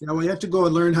 Yeah, well, you have to go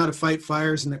and learn how to fight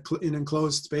fires in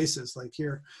enclosed spaces like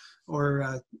here,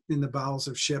 or in the bowels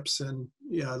of ships, and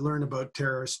learn about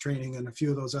terrorist training and a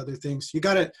few of those other things. You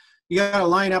gotta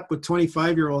line up with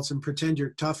 25-year-olds and pretend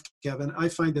you're tough, Kevin. I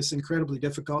find this incredibly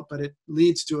difficult, but it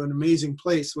leads to an amazing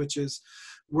place, which is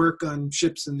work on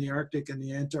ships in the Arctic and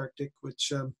the Antarctic,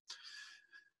 which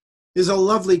is a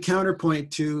lovely counterpoint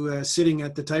to sitting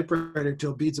at the typewriter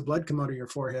till beads of blood come out of your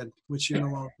forehead, which you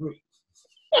know all about.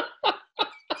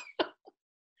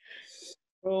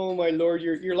 Oh my Lord,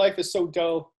 your life is so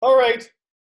dull. All right.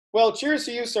 Well, cheers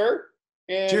to you, sir.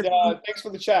 And Cheers. Thanks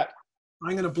for the chat.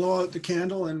 I'm going to blow out the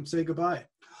candle and say goodbye.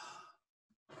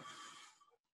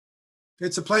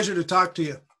 It's a pleasure to talk to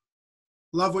you.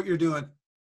 Love what you're doing.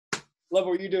 Love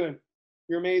what you're doing.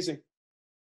 You're amazing.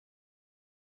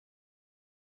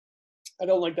 I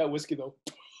don't like that whiskey though.